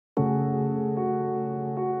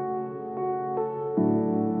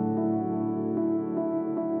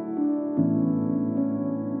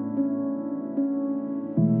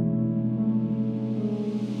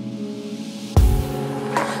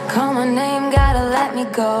name, gotta let me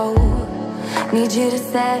go. Need you to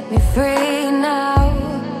set me free now.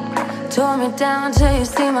 Tore me down till you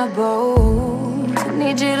see my bones. I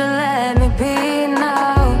need you to let me be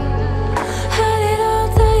now. Had it all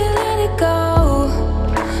till you let it go.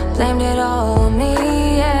 Blamed it all on me,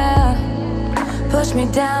 yeah. Pushed me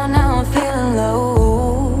down, now I'm feeling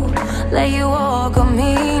low. Let you walk on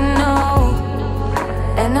me, no.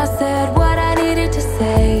 And I said what I needed to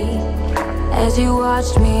say as you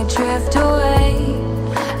watched me drift away.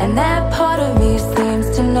 And that part of me seems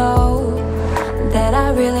to know that I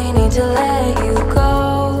really need to let you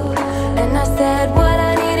go. And I said what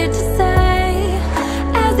I needed to say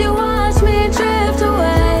as you watched me drift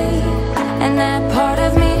away. And that part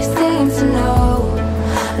of me seems to know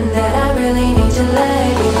that I really need to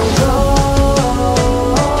let you go.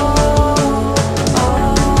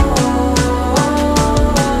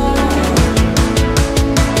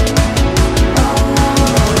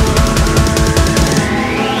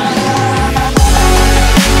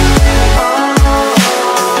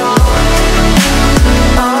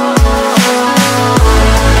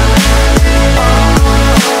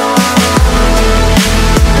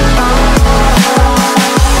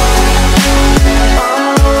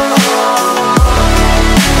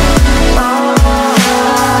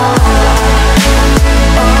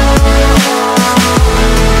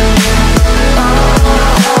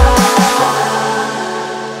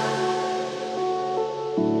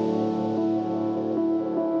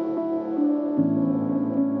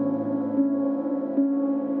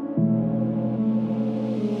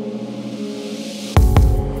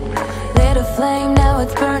 Flame, now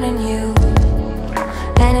it's burning you,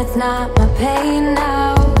 and it's not my pain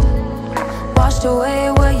now. Washed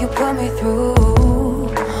away what you put me through.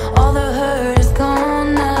 All the hurt is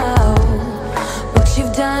gone now. What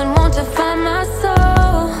you've done won't define my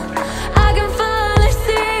soul. I can finally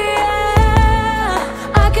see,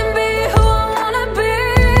 yeah, I can be who I wanna be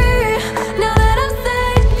now that I've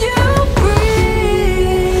set you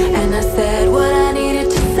free. And I said what I needed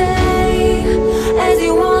to say as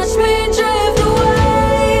you watched me drift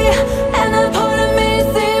away. And that part of me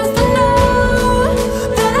seems to know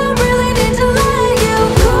that I really need to let you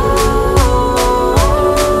go.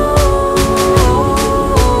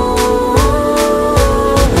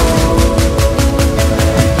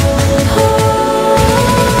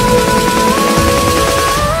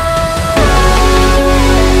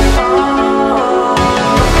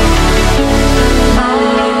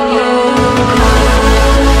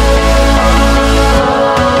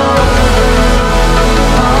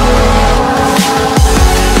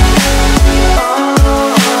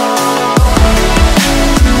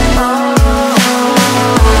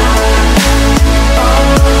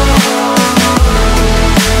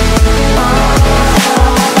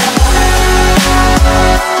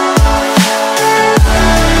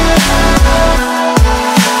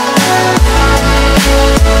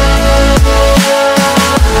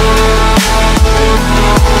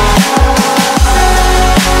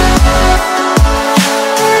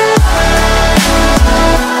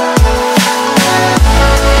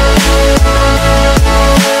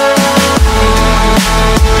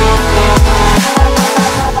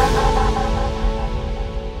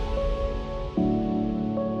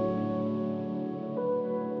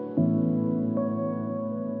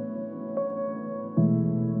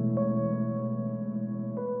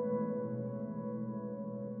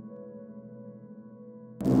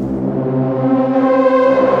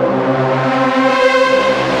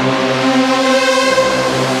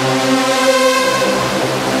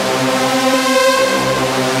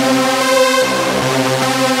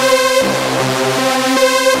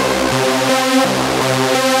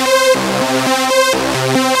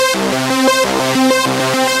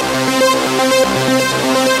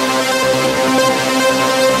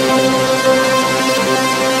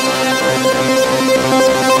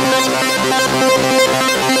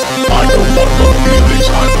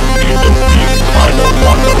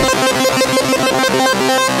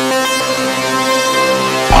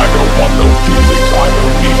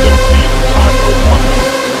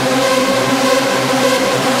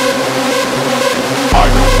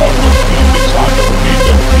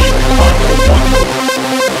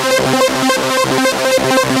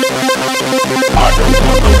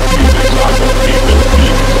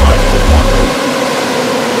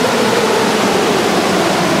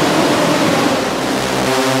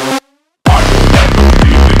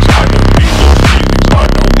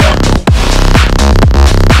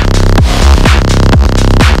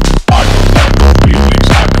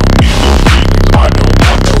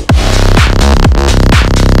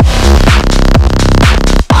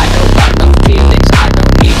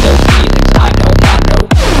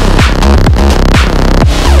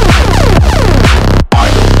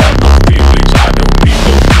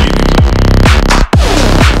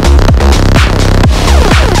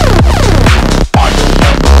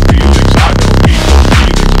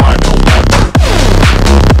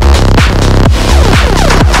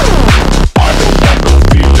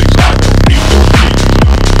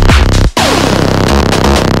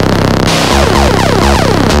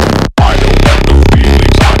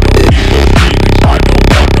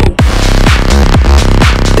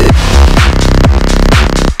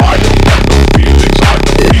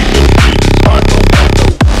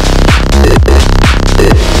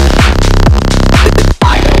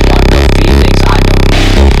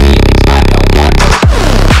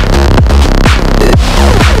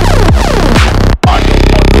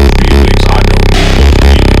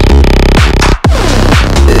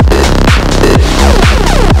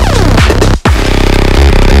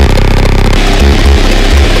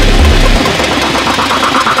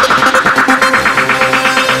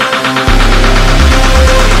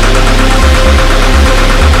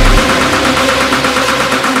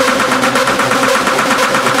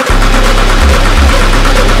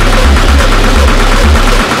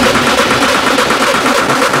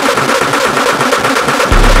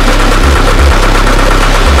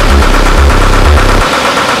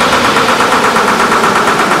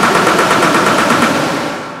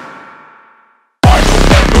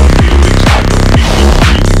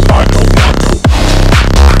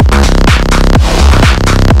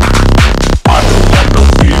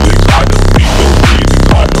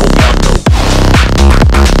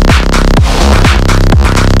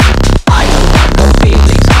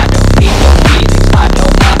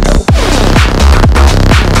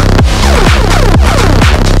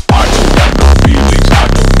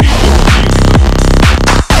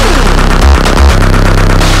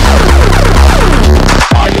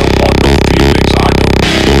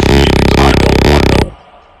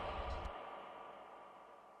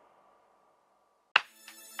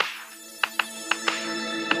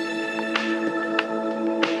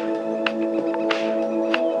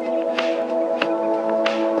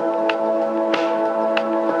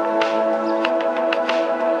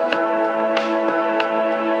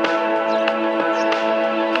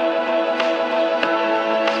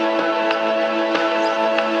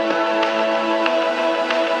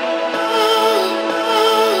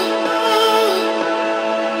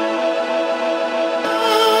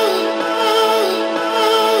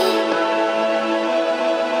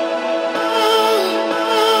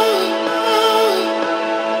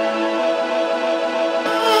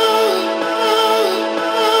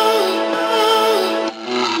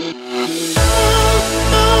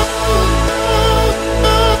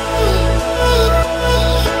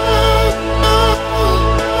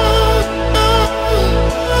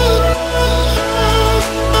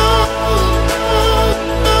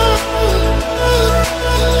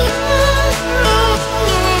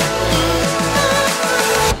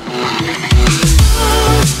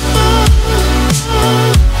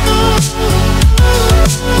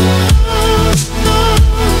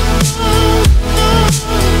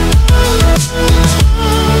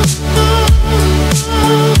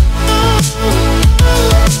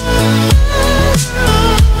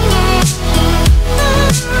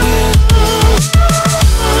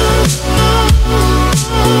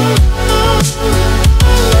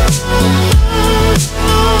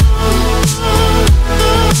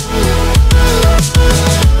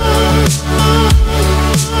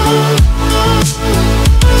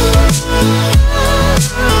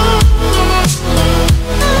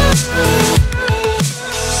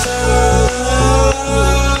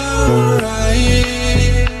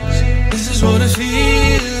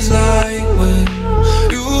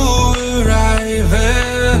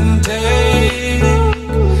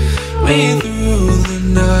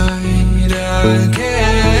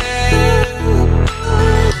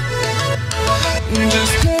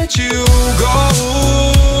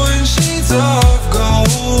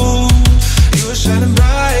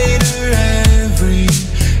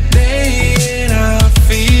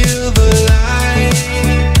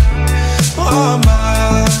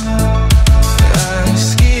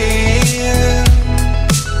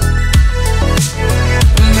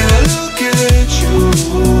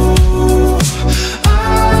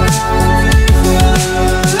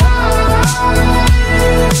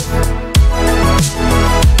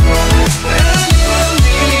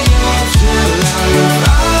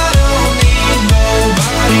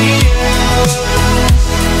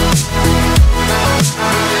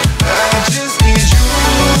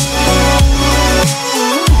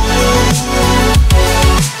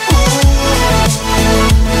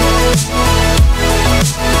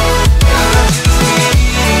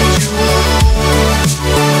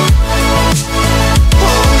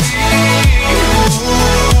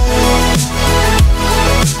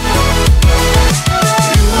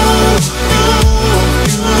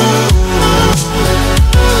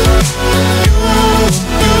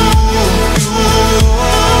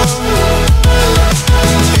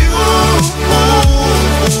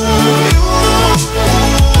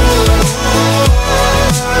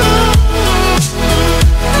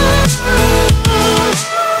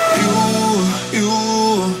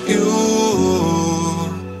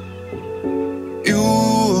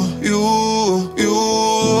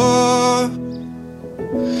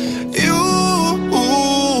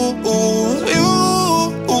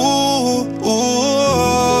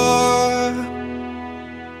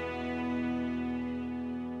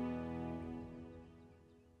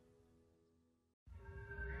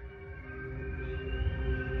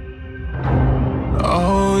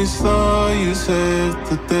 always thought you saved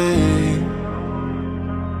the day.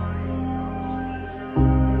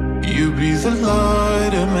 You be the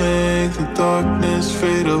light and make the darkness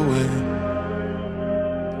fade away.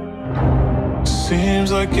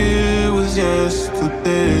 Seems like it was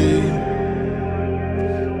yesterday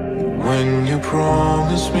when you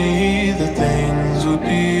promised me that things would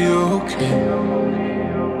be okay.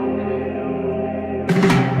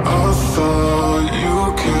 I thought you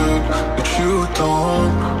cared, but you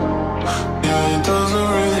don't. Yeah, it doesn't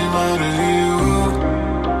really matter to you.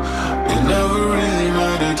 It never really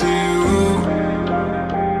mattered to you.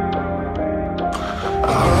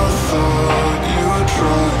 I thought you would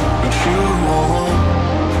try, but you won't.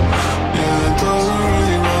 Yeah, it doesn't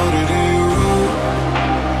really matter to you.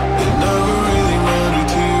 It never really mattered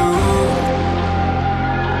to you.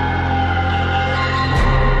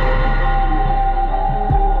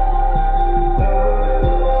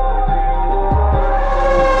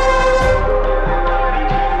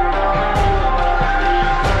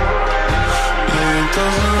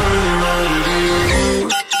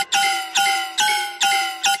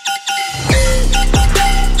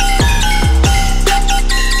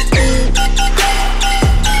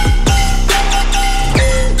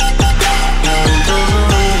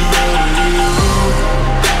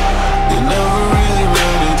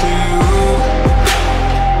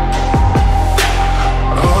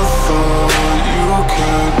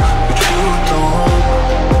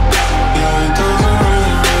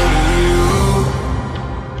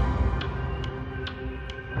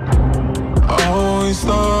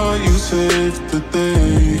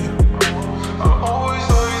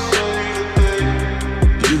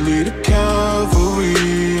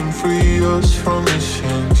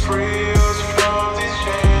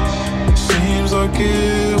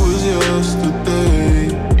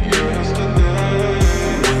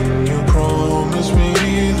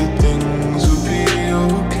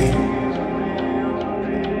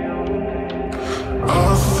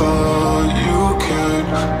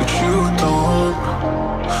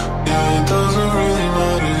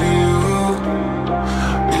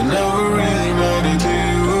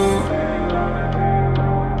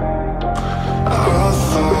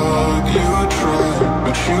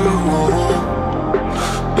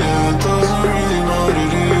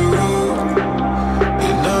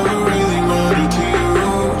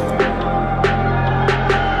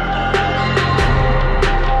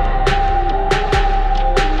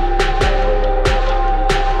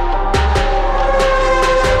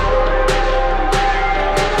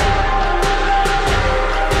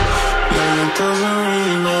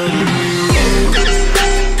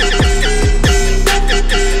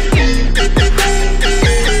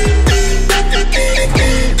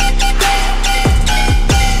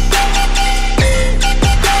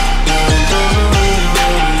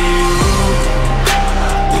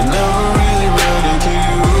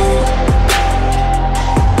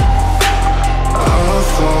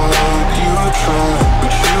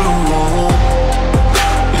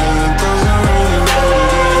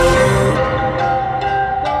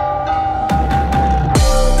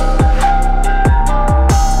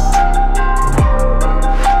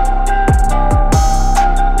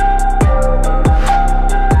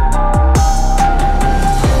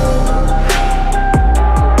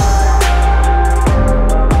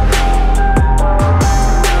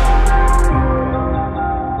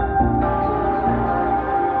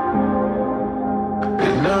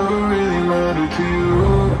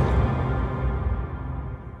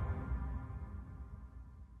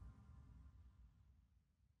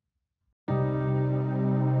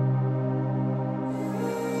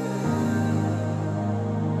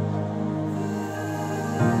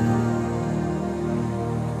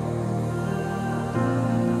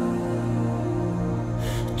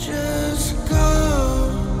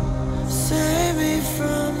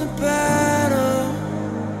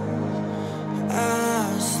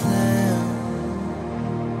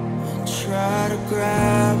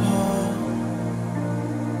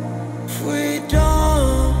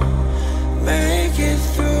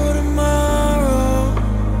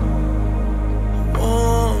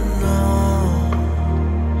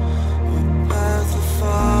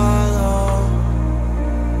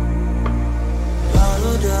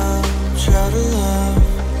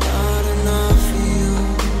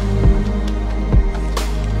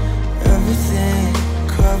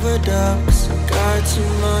 Covered up 'cause I got too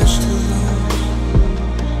much to lose.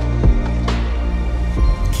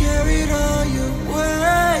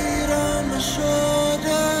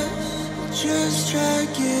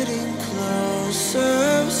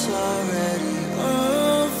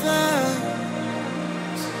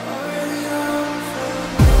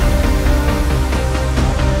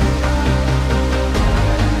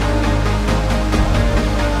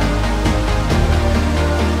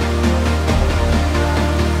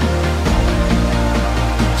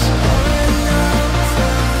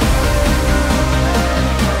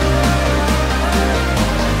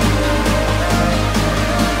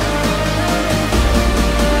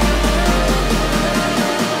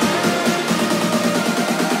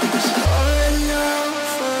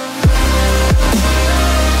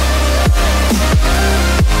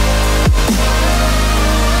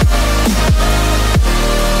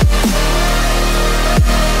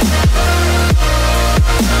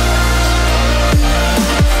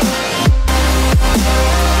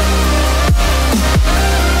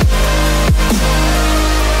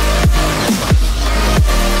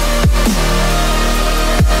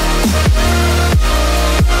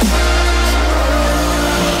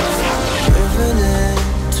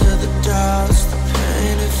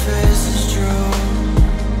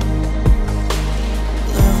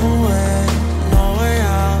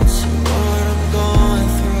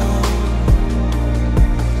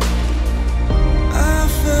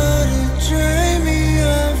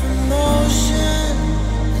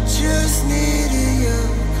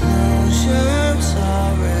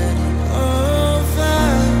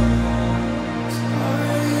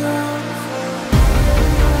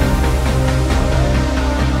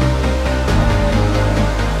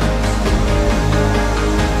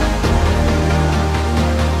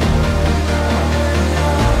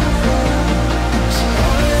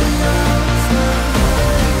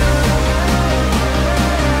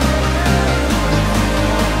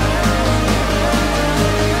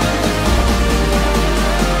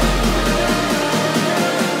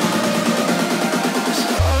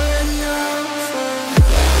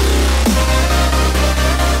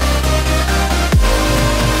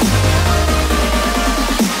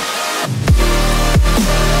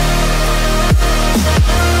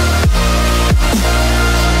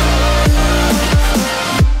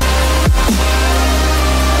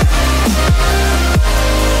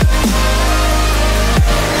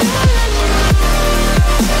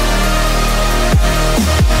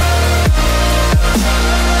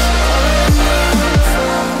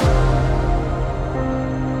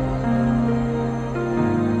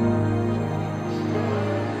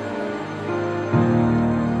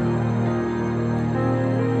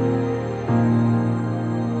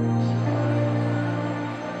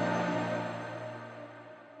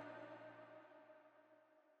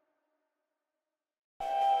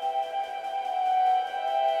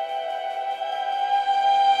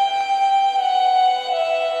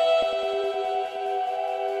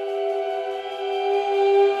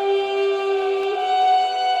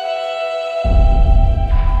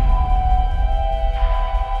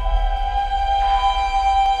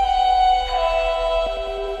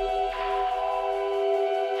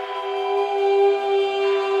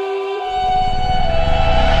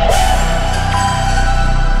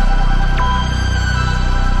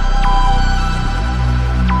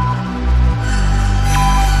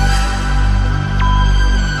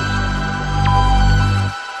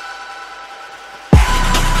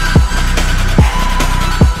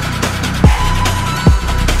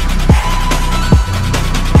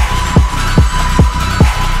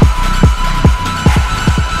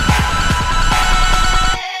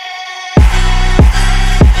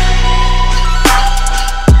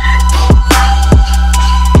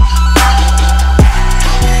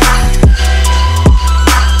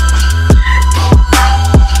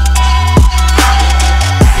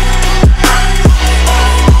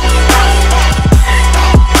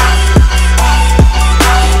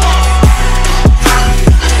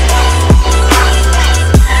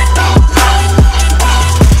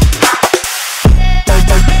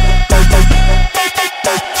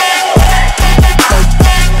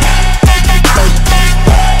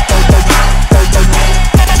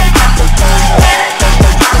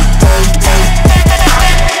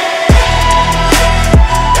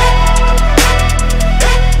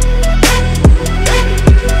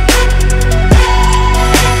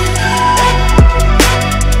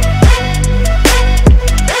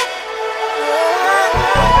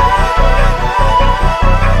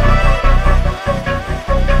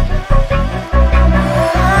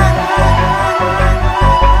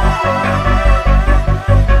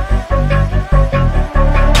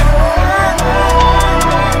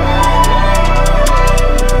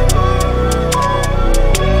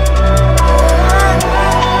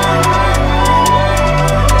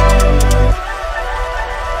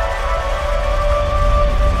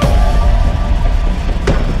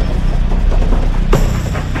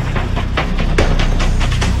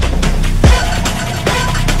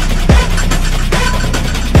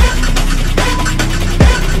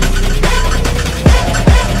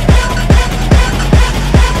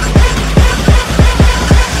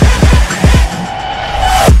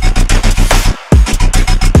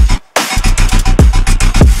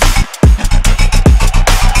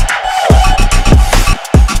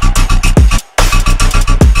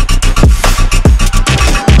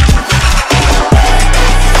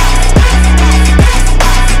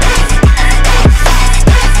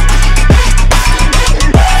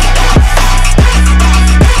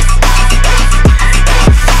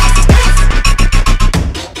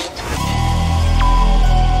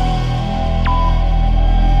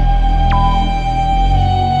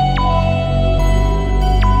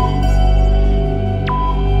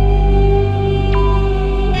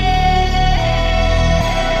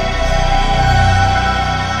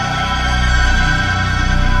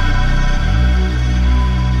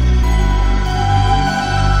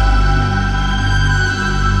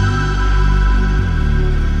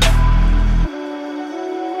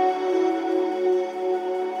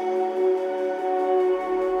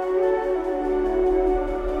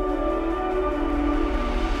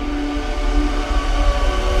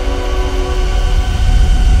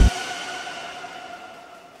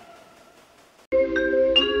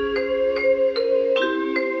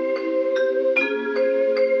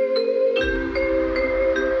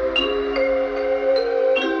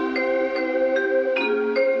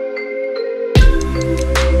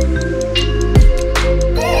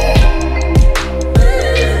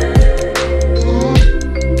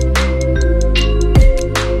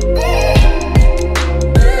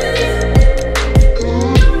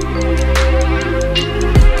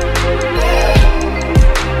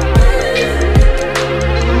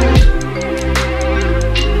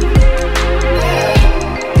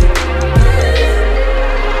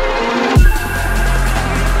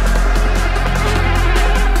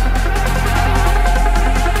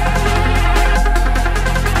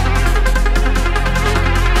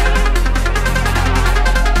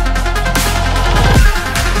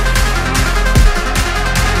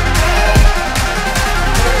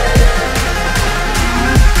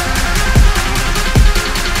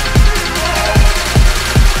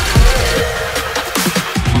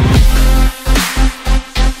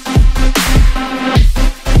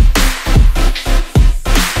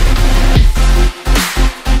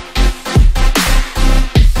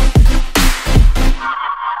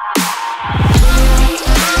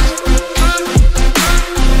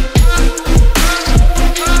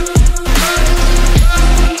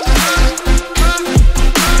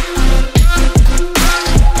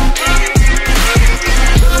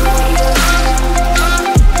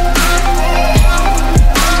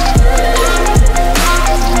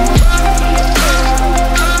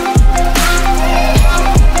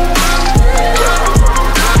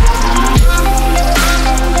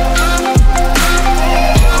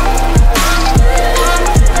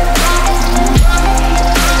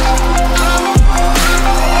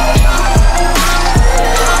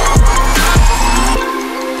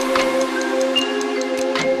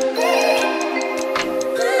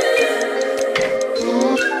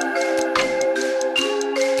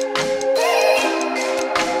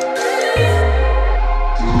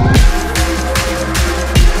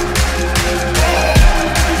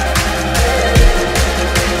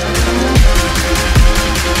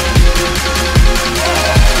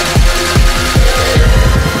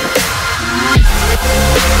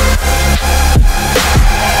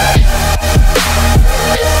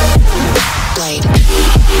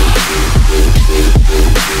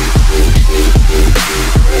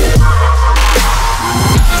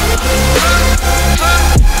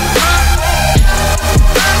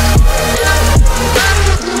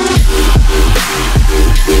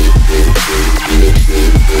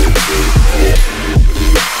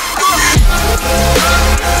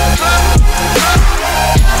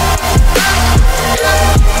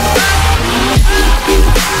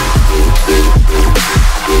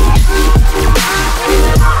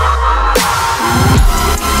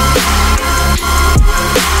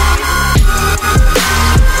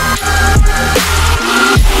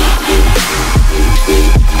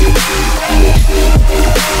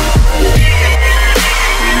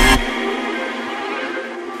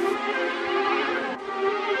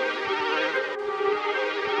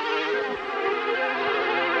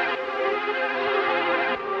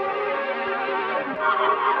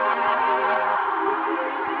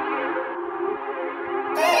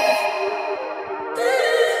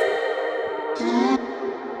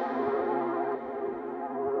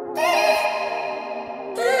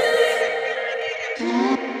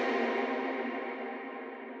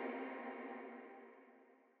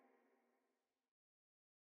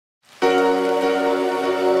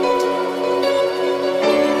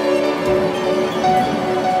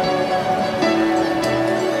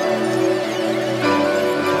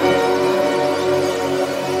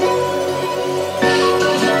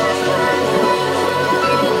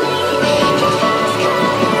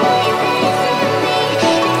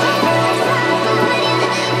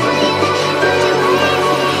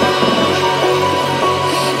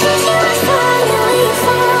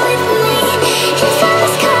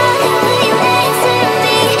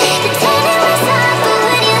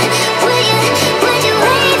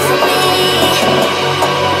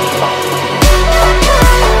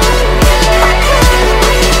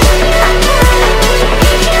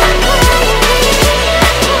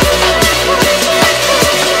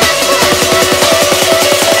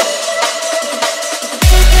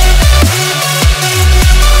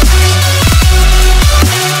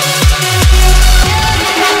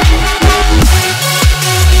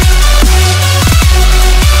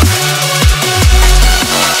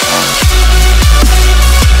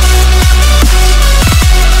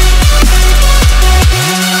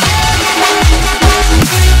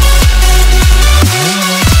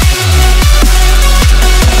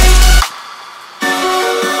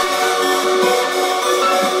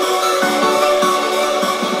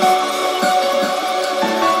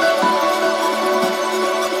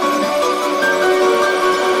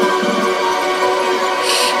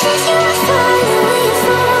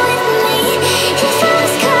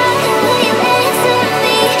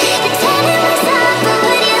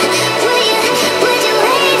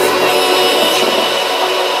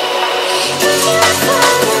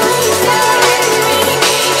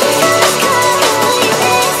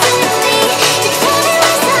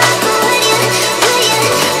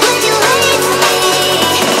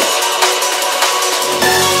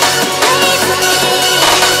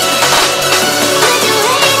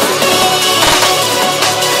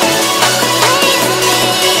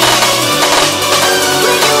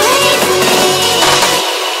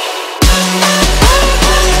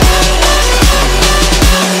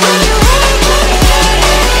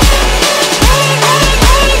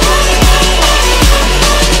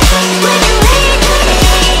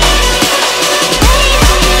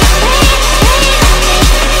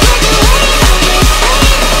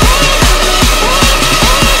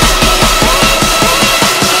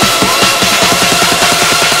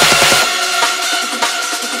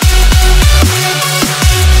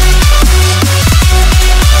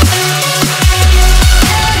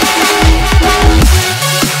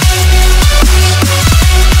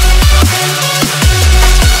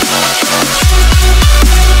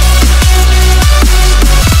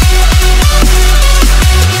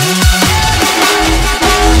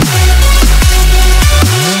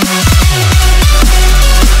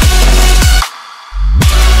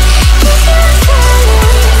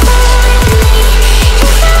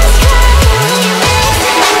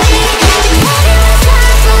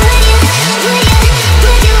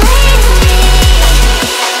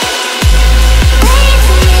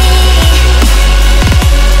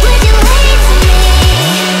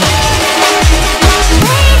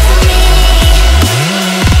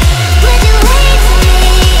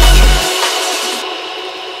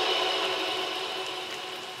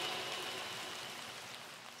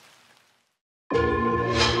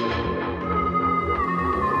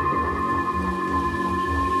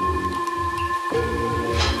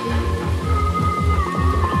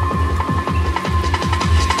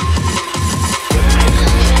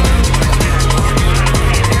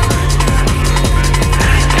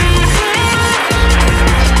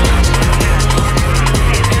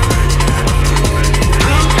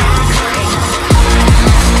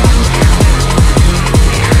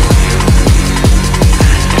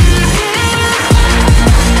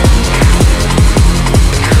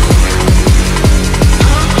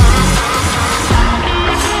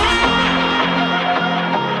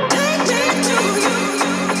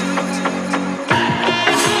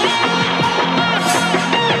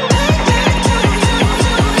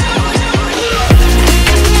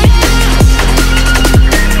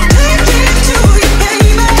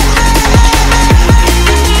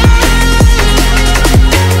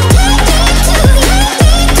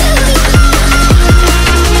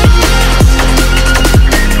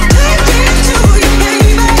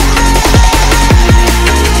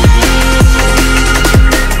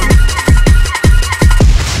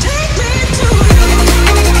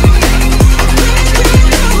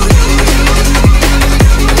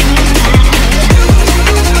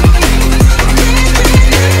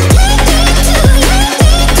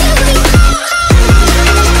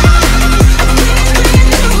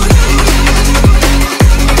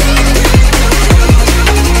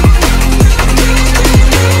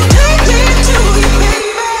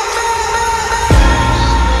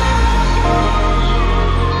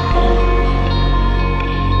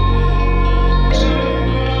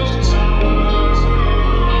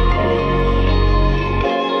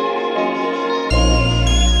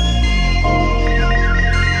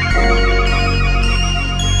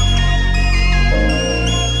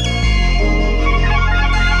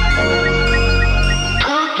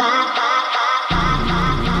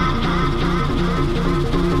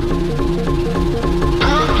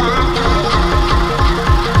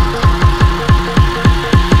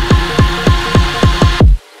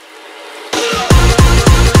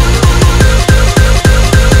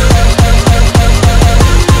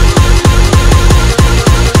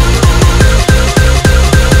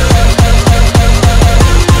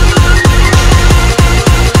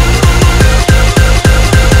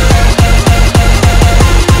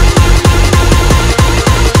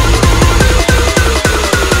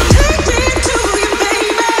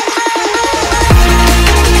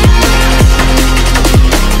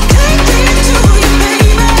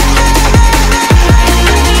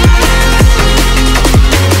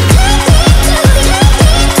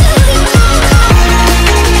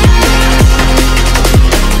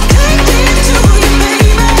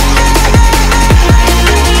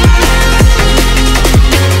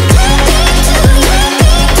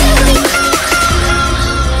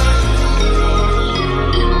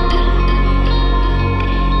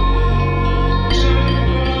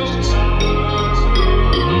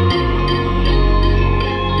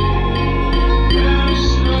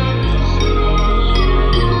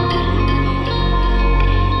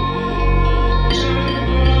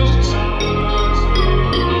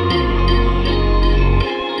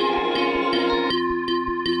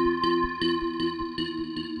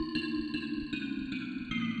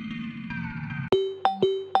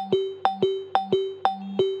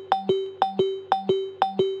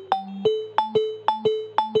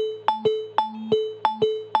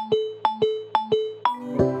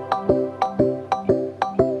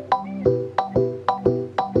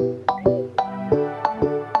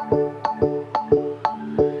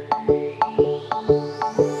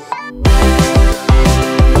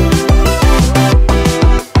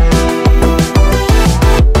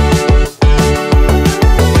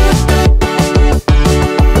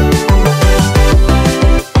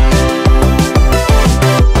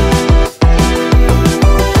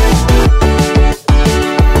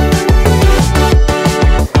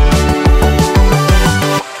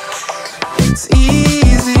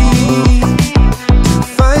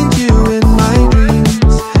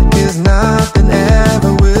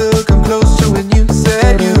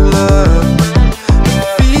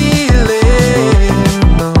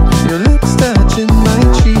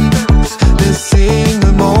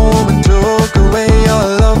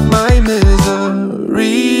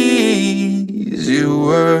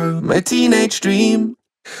 teenage dream.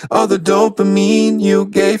 All the dopamine you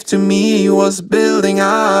gave to me was building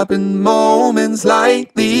up in moments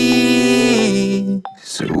like these.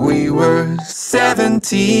 We were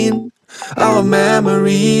 17. Our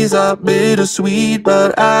memories are bittersweet,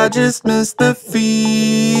 but I just miss the feeling.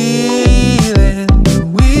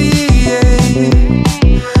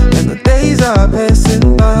 And the days are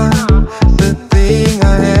passing by. The thing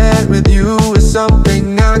I had with you is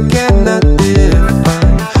something I cannot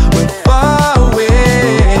define. We're far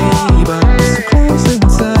away, but we're so close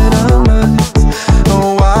inside our minds.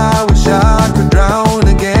 Oh, I wish I could drown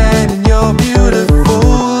again in your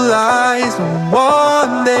beautiful eyes.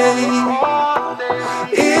 One day,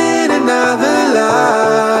 in another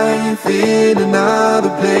life, in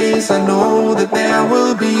another place, I know that there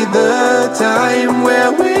will be the time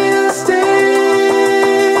where we'll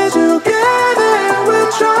stay together and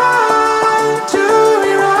we'll try to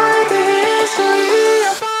rewrite the history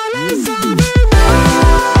of our lives.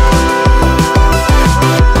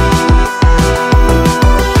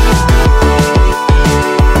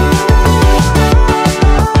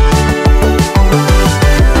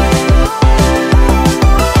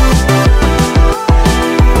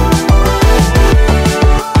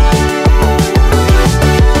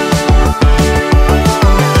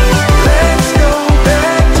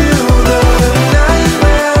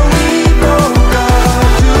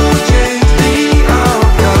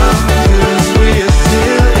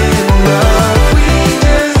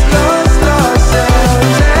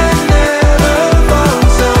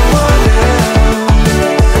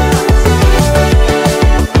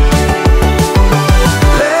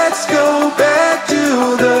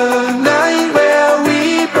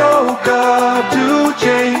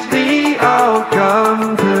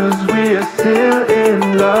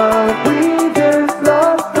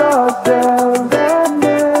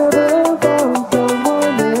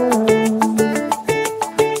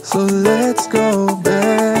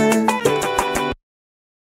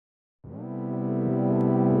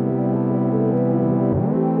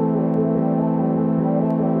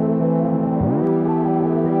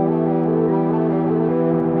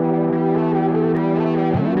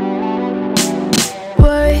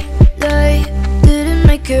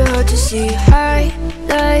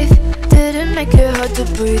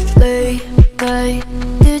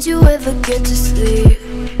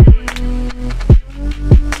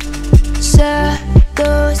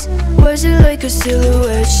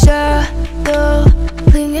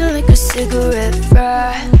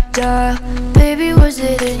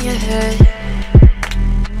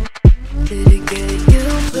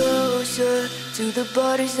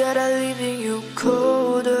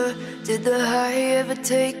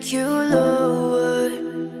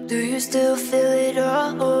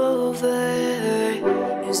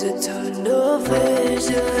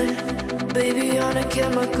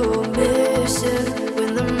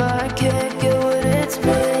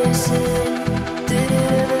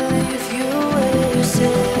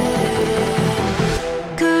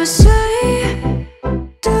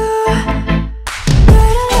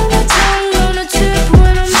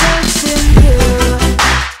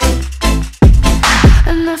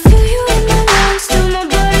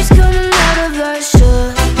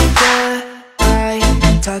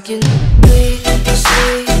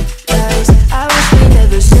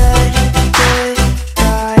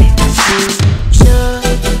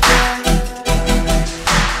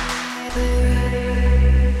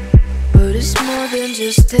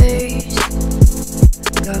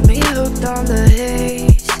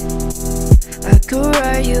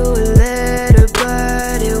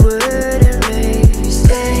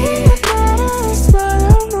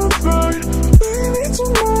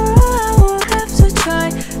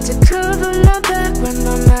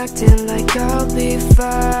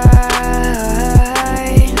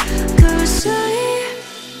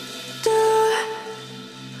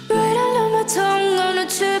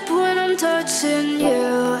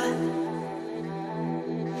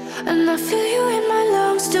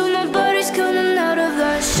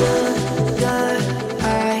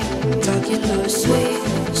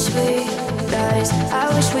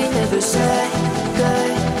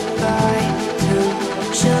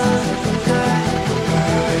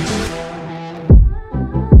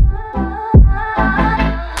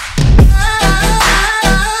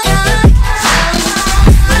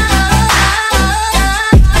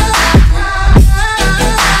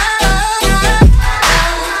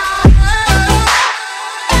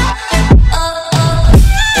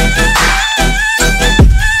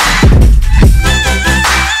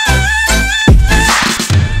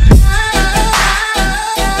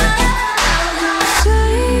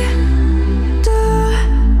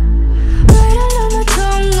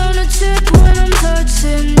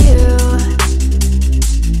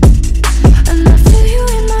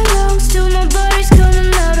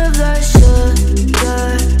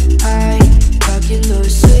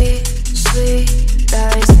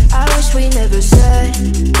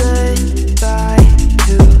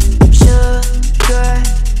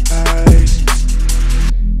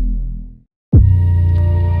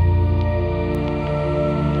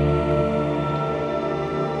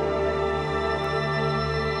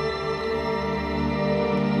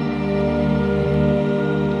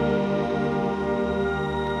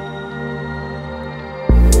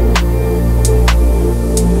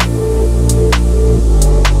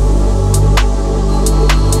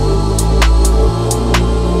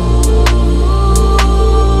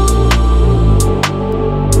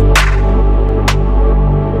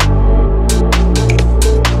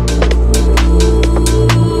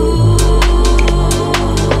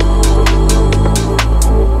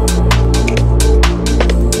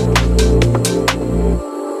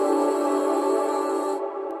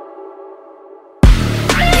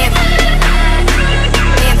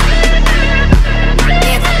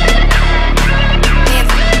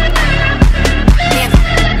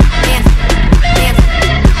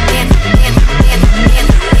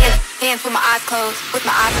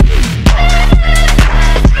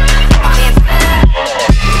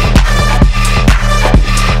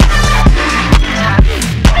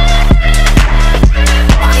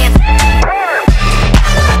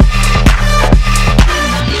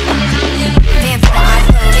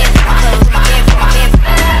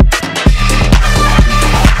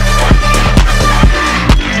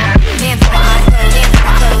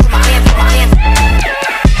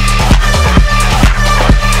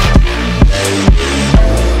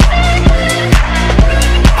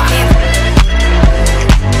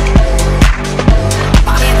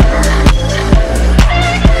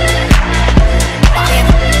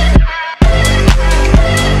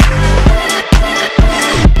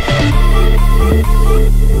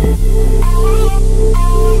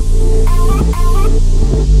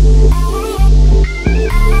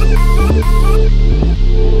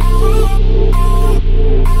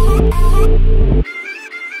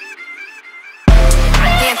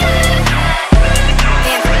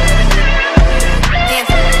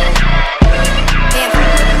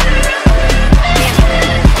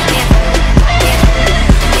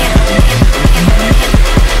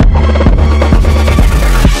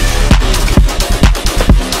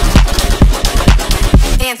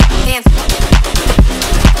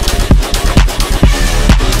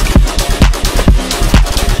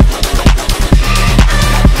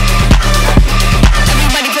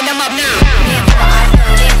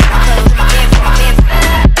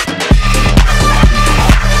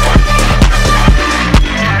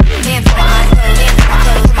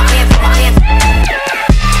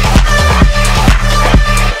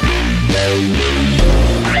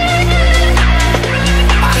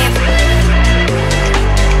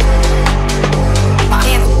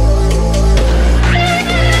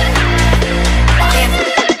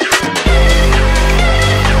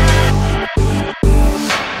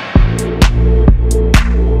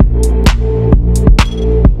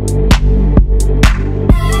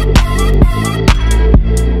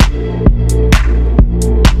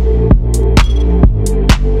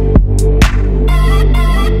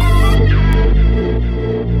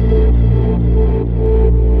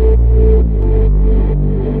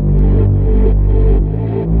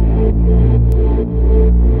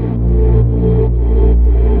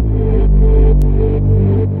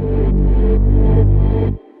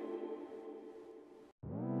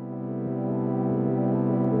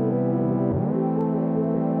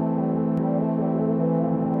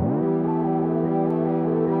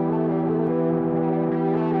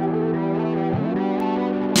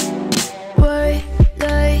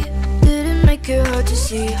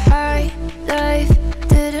 easy. High life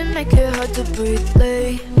didn't make it hard to breathe.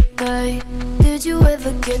 Late night, did you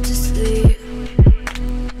ever get to sleep?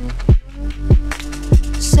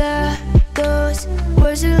 Shadows,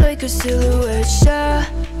 was it like a silhouette?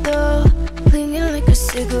 Shadow, clinging like a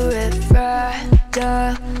cigarette.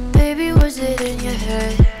 Fragile, baby, was it in your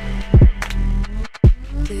head?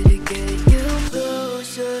 Did it get you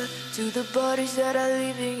closer to the bodies that are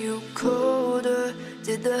leaving you colder?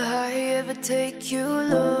 Did the high ever take you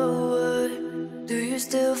lower? Do you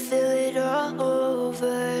still feel it all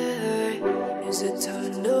over? Is it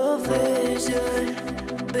tunnel vision?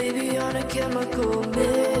 Baby, on a chemical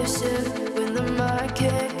mission, when the mind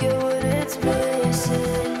can't get what it's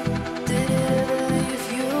missing. Did it ever leave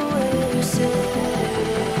you wishing?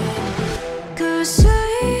 'Cause I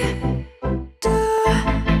do,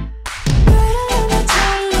 right on my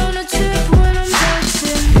tongue on a tip when I'm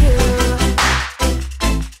touching you.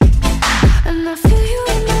 And I feel you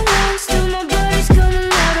in my lungs till my body's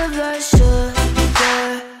coming out of that sugar.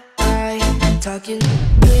 Talking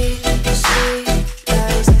sweet, sweet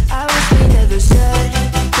lies. I wish we never said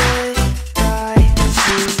goodbye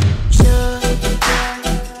to sugar.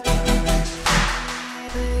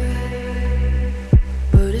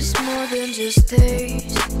 But it's more than just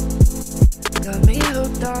taste. Got me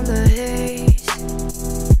hooked on the haze.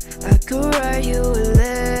 I could write you a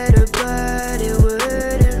letter, but it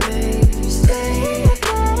wouldn't make me stay.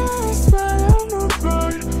 I swallow my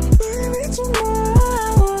pride. Maybe tomorrow I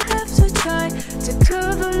won't have to try to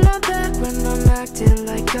cover my back when I'm acting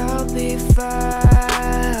like I'll be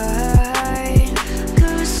fine.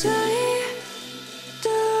 'Cause I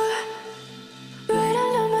do, right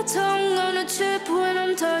under my tongue on a chip when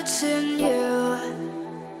I'm touching you.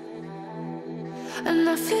 And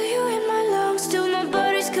I feel you in my lungs till my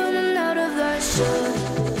body's coming out of that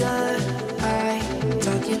sugar high.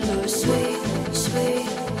 Talking those sweet, sweet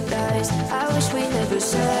lies. I wish we never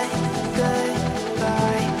said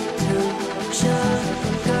goodbye to sugar.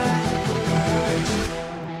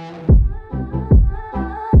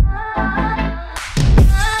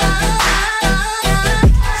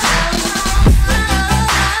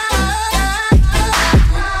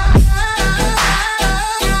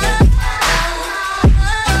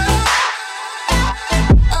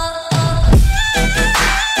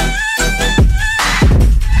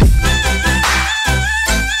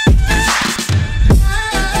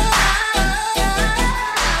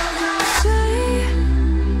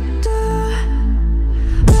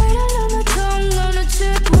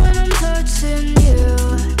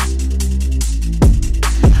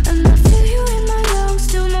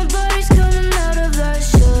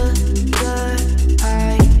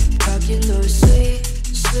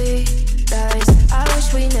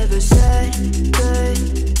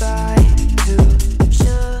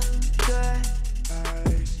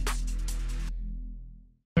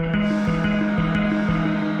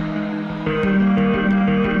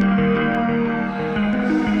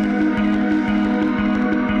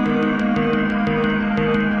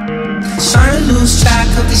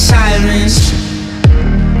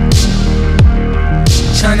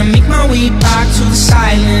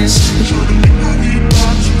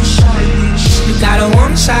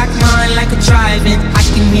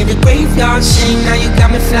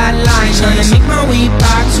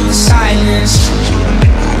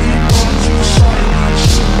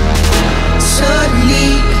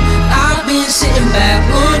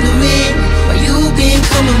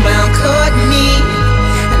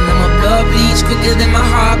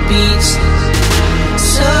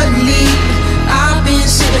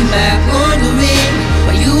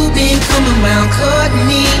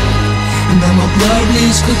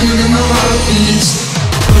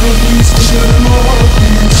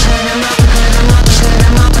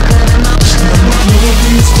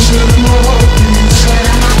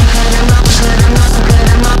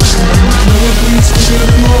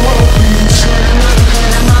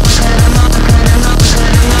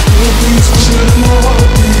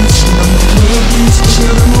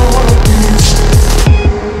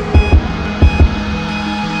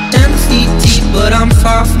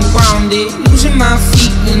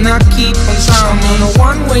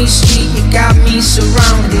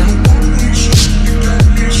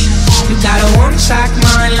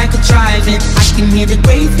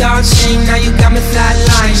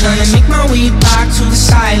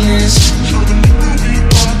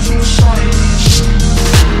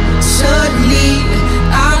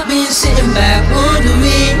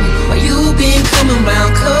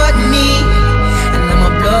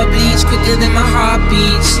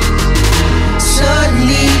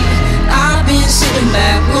 Suddenly, I've been sitting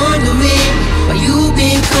back wondering why you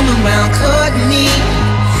been coming around cutting me.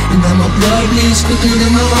 quicker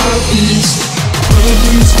than my heartbeats.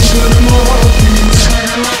 Heartbeats quicker than my heartbeats.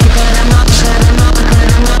 Heartbeats quicker than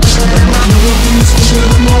my heartbeats. Heartbeats quicker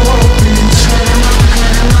than my heartbeats.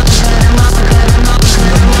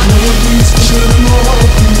 Heartbeats quicker than my heartbeats. Heartbeats quicker than my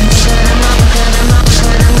heartbeats.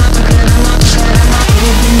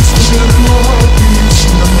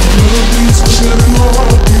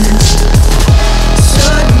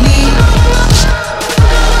 Suddenly,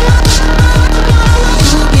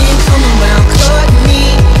 you've been coming round, cutting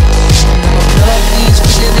me. My blood beats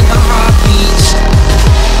quicker than my heartbeats.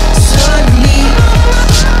 Suddenly,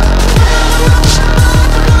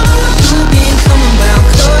 you've been coming round,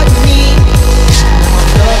 cutting me. My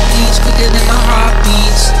blood beats quicker than my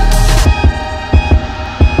heartbeats.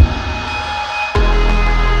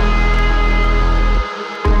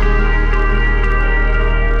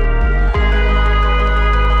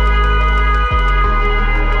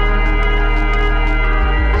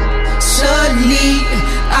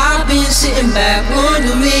 I've been sitting back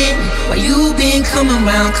wondering why you been coming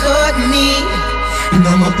round cutting me. And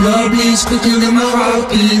now my blood bleeds quicker than my heart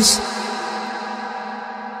beats.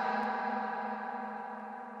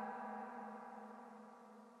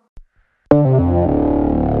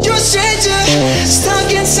 You're a stranger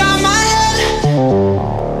stuck inside my head,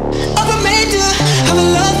 a remainder of a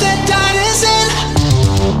love that died inside.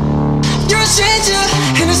 You're a stranger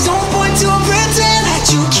and there's no point to pretend that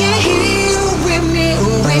you can't hear with me.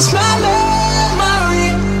 Erase my memory.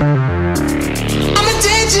 I'm in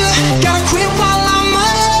danger, gotta quit while I'm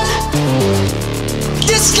ahead.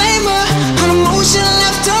 Disclaimer, an emotion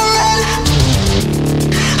left unread.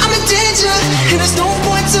 I'm in danger and there's no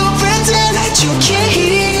point to pretend that you can't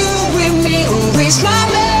hear with me. Erase my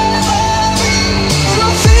memory. It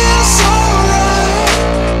don't feel so right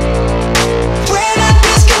when I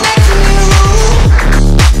disconnect from you.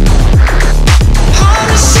 All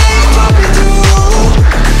the shame pumping through.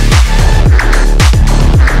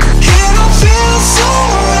 It don't feel so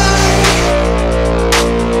right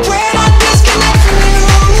when I disconnect from you.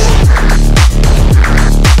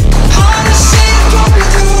 All the shame pumping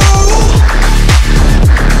through.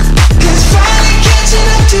 It's finally catching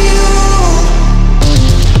up to you.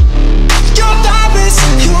 You're a virus,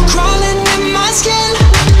 you were crawling in my skin,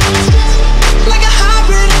 like a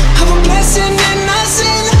hybrid of a blessing and a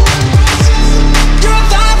sin. You're a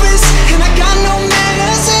virus, and I got no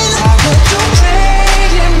medicine. I heard you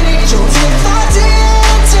playing me, your thoughts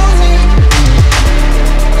into me.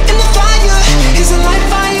 In the fire is a life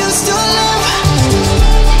I used to live.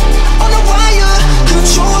 On the wire,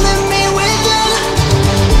 controlling me within.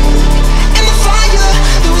 In the fire,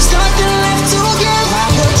 there was nothing left to give. I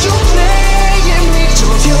heard you playing me,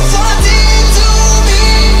 your thoughts into me.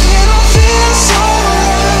 It don't feel so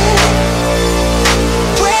right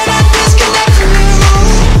when I disconnect from you.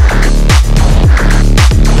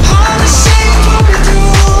 All the shame pumping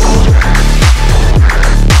through.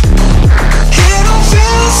 It don't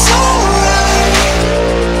feel so right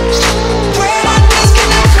when I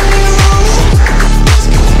disconnect from you.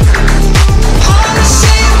 All the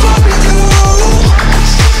shame pumping through.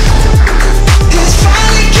 It's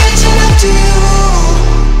finally catching up to you.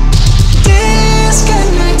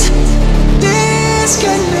 Disconnect,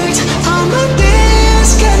 disconnect, I'm a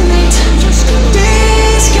disconnect.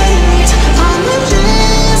 Disconnect, I'm a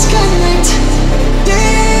disconnect.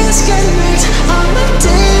 Disconnect, I'm a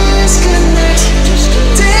disconnect.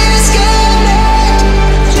 Disconnect, disconnect,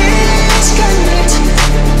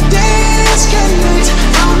 disconnect,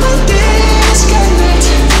 I'm a disconnect.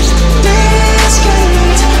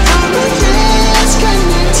 Disconnect, I'm a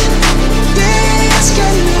disconnect.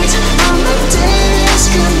 Disconnect, I'm a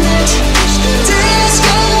disconnect.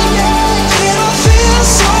 Disconnect, it don't feel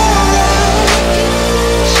so right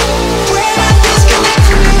when I disconnect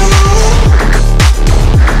from you.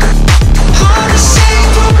 All the shame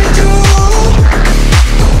pumping through.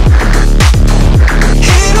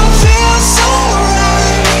 It don't feel so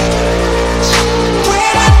right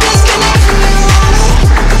when I disconnect from you.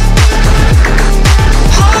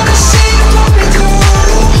 All the shame pumping through.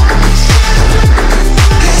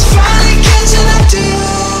 It's finally catching up to you.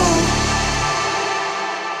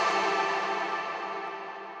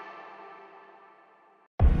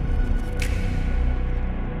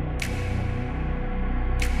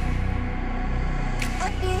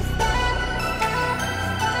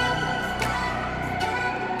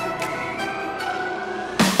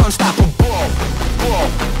 Unstoppable.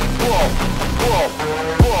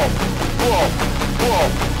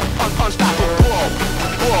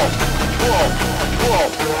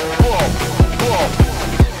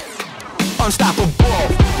 Unstoppable.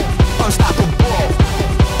 Unstoppable.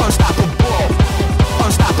 Unstoppable.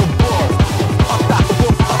 Unstoppable. Unstoppable.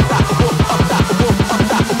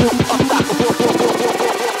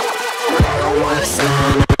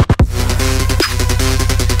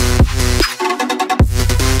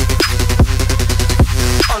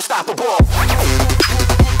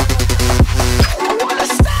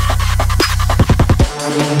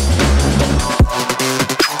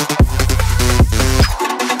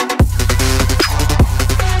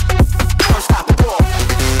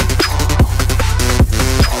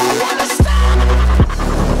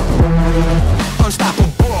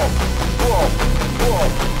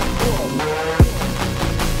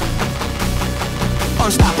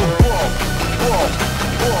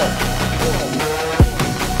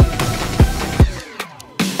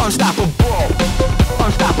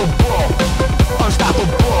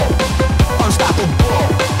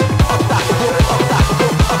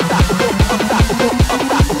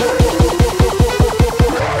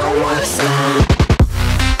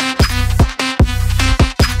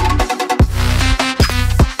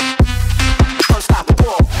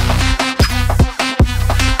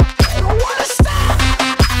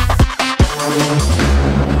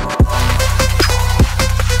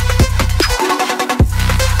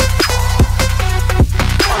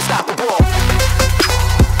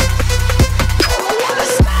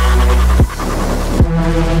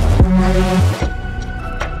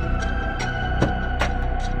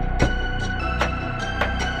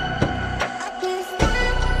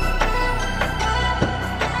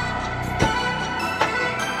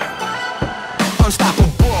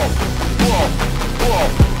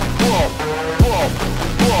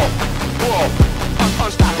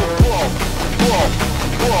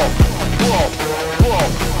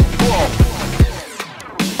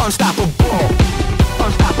 Unstoppable,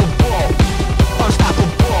 unstoppable,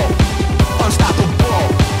 unstoppable,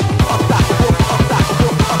 unstoppable, unstoppable,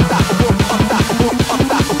 unstoppable, unstoppable,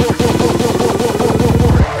 unstoppable, unstoppable.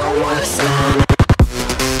 I wanna stop.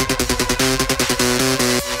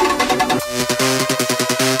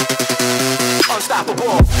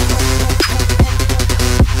 Unstoppable.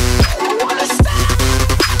 I wanna stop.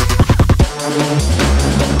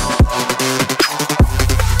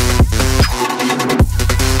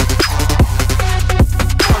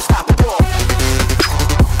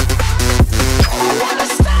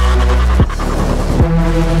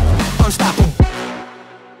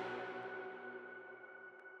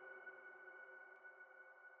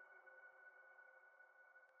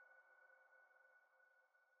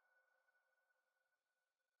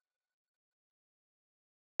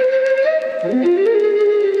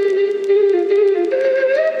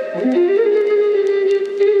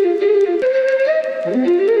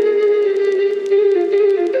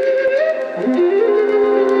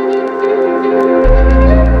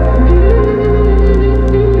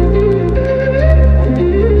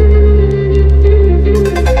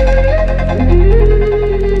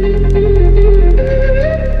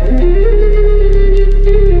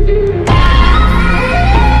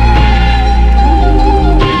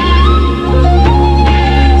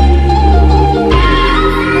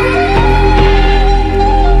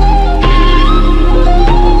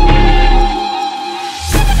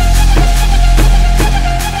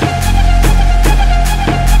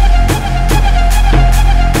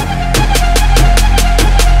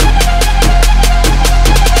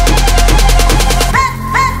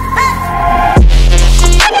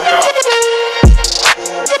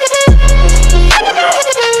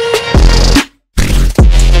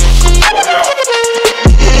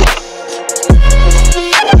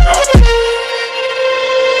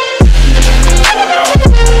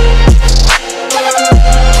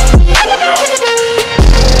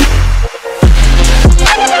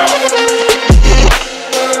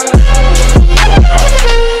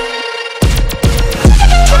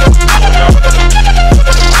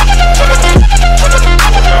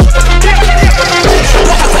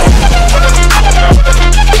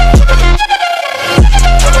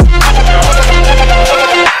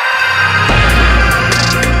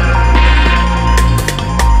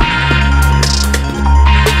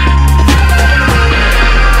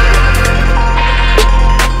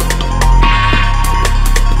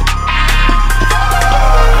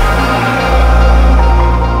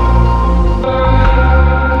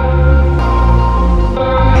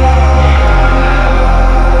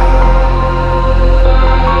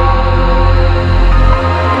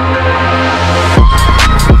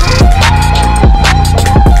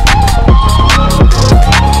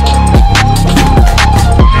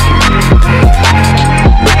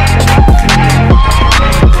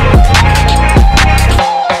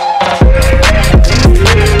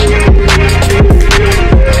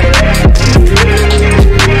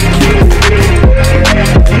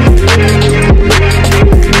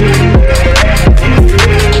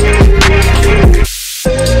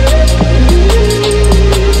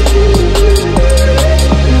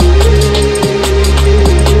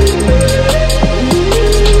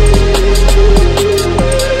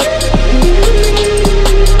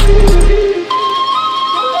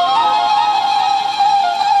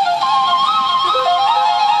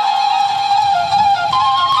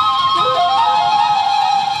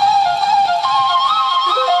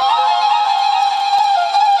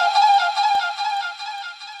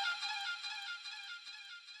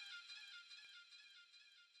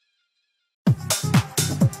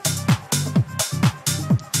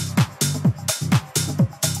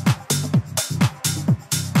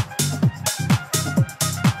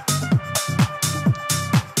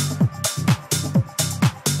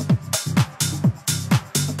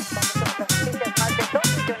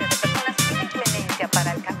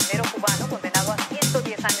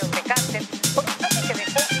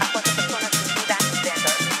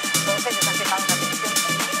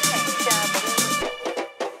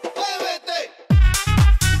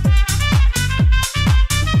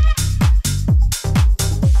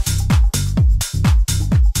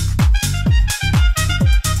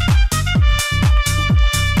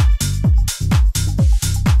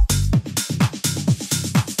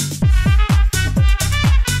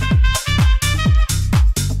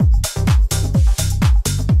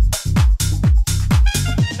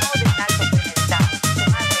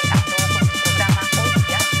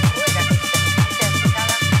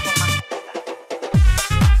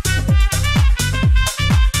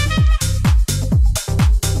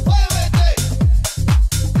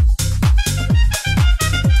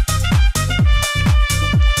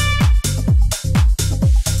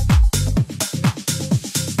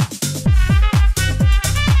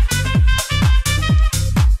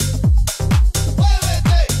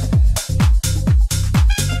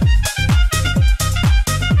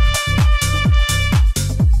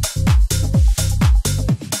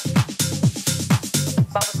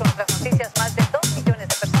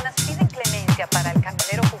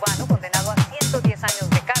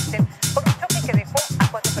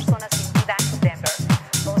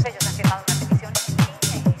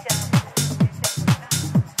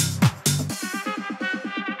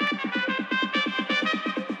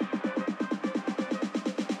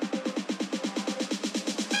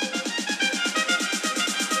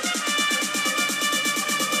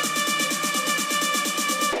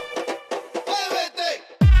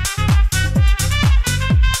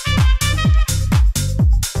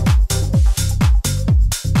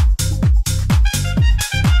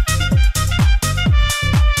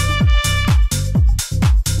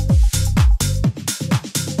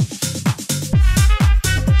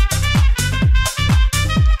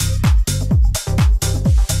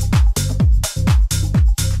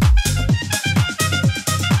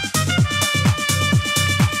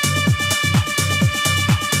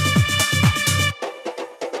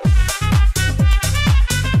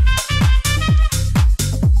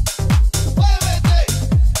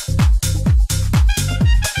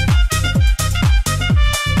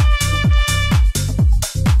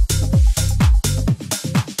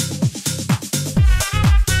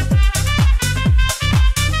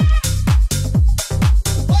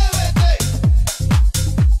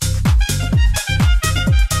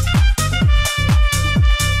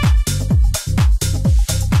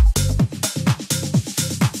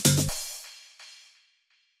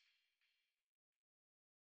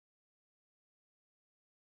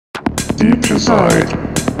 deep inside.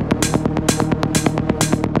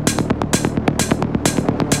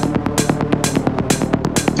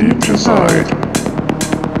 Deep inside.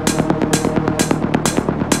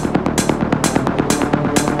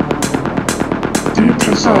 Deep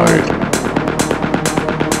inside.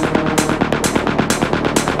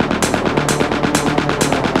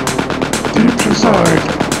 Deep inside.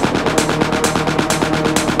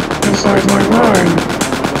 Inside my mind.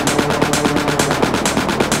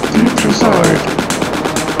 Deep inside.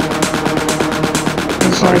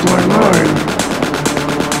 Inside my mind.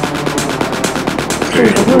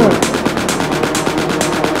 Take a look.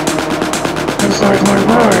 Inside my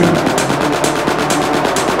mind.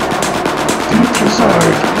 Deep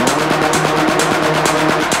inside.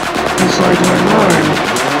 Inside my mind.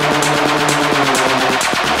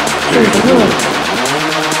 Take a look.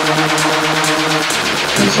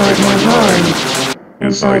 Inside my mind.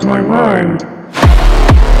 Inside my mind.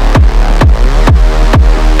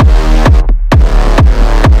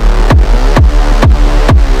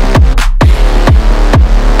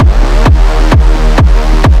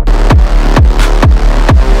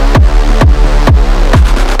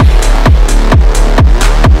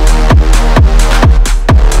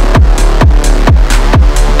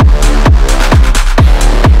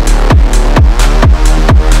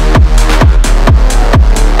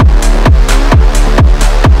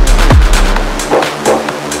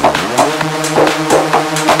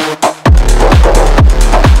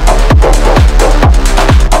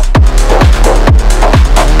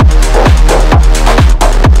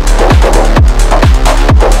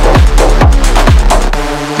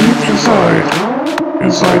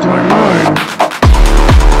 Inside my mind.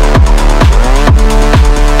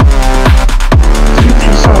 Deep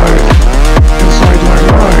inside. Inside my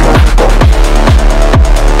mind.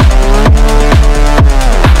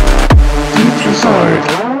 Deep inside.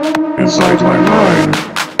 Inside my mind.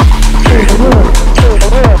 Take a look.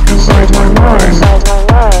 Inside my mind.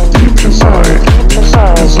 Deep inside.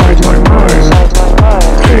 Inside my mind.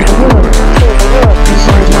 Take a look.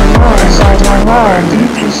 Inside my mind. Inside my mind.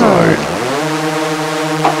 Deep inside.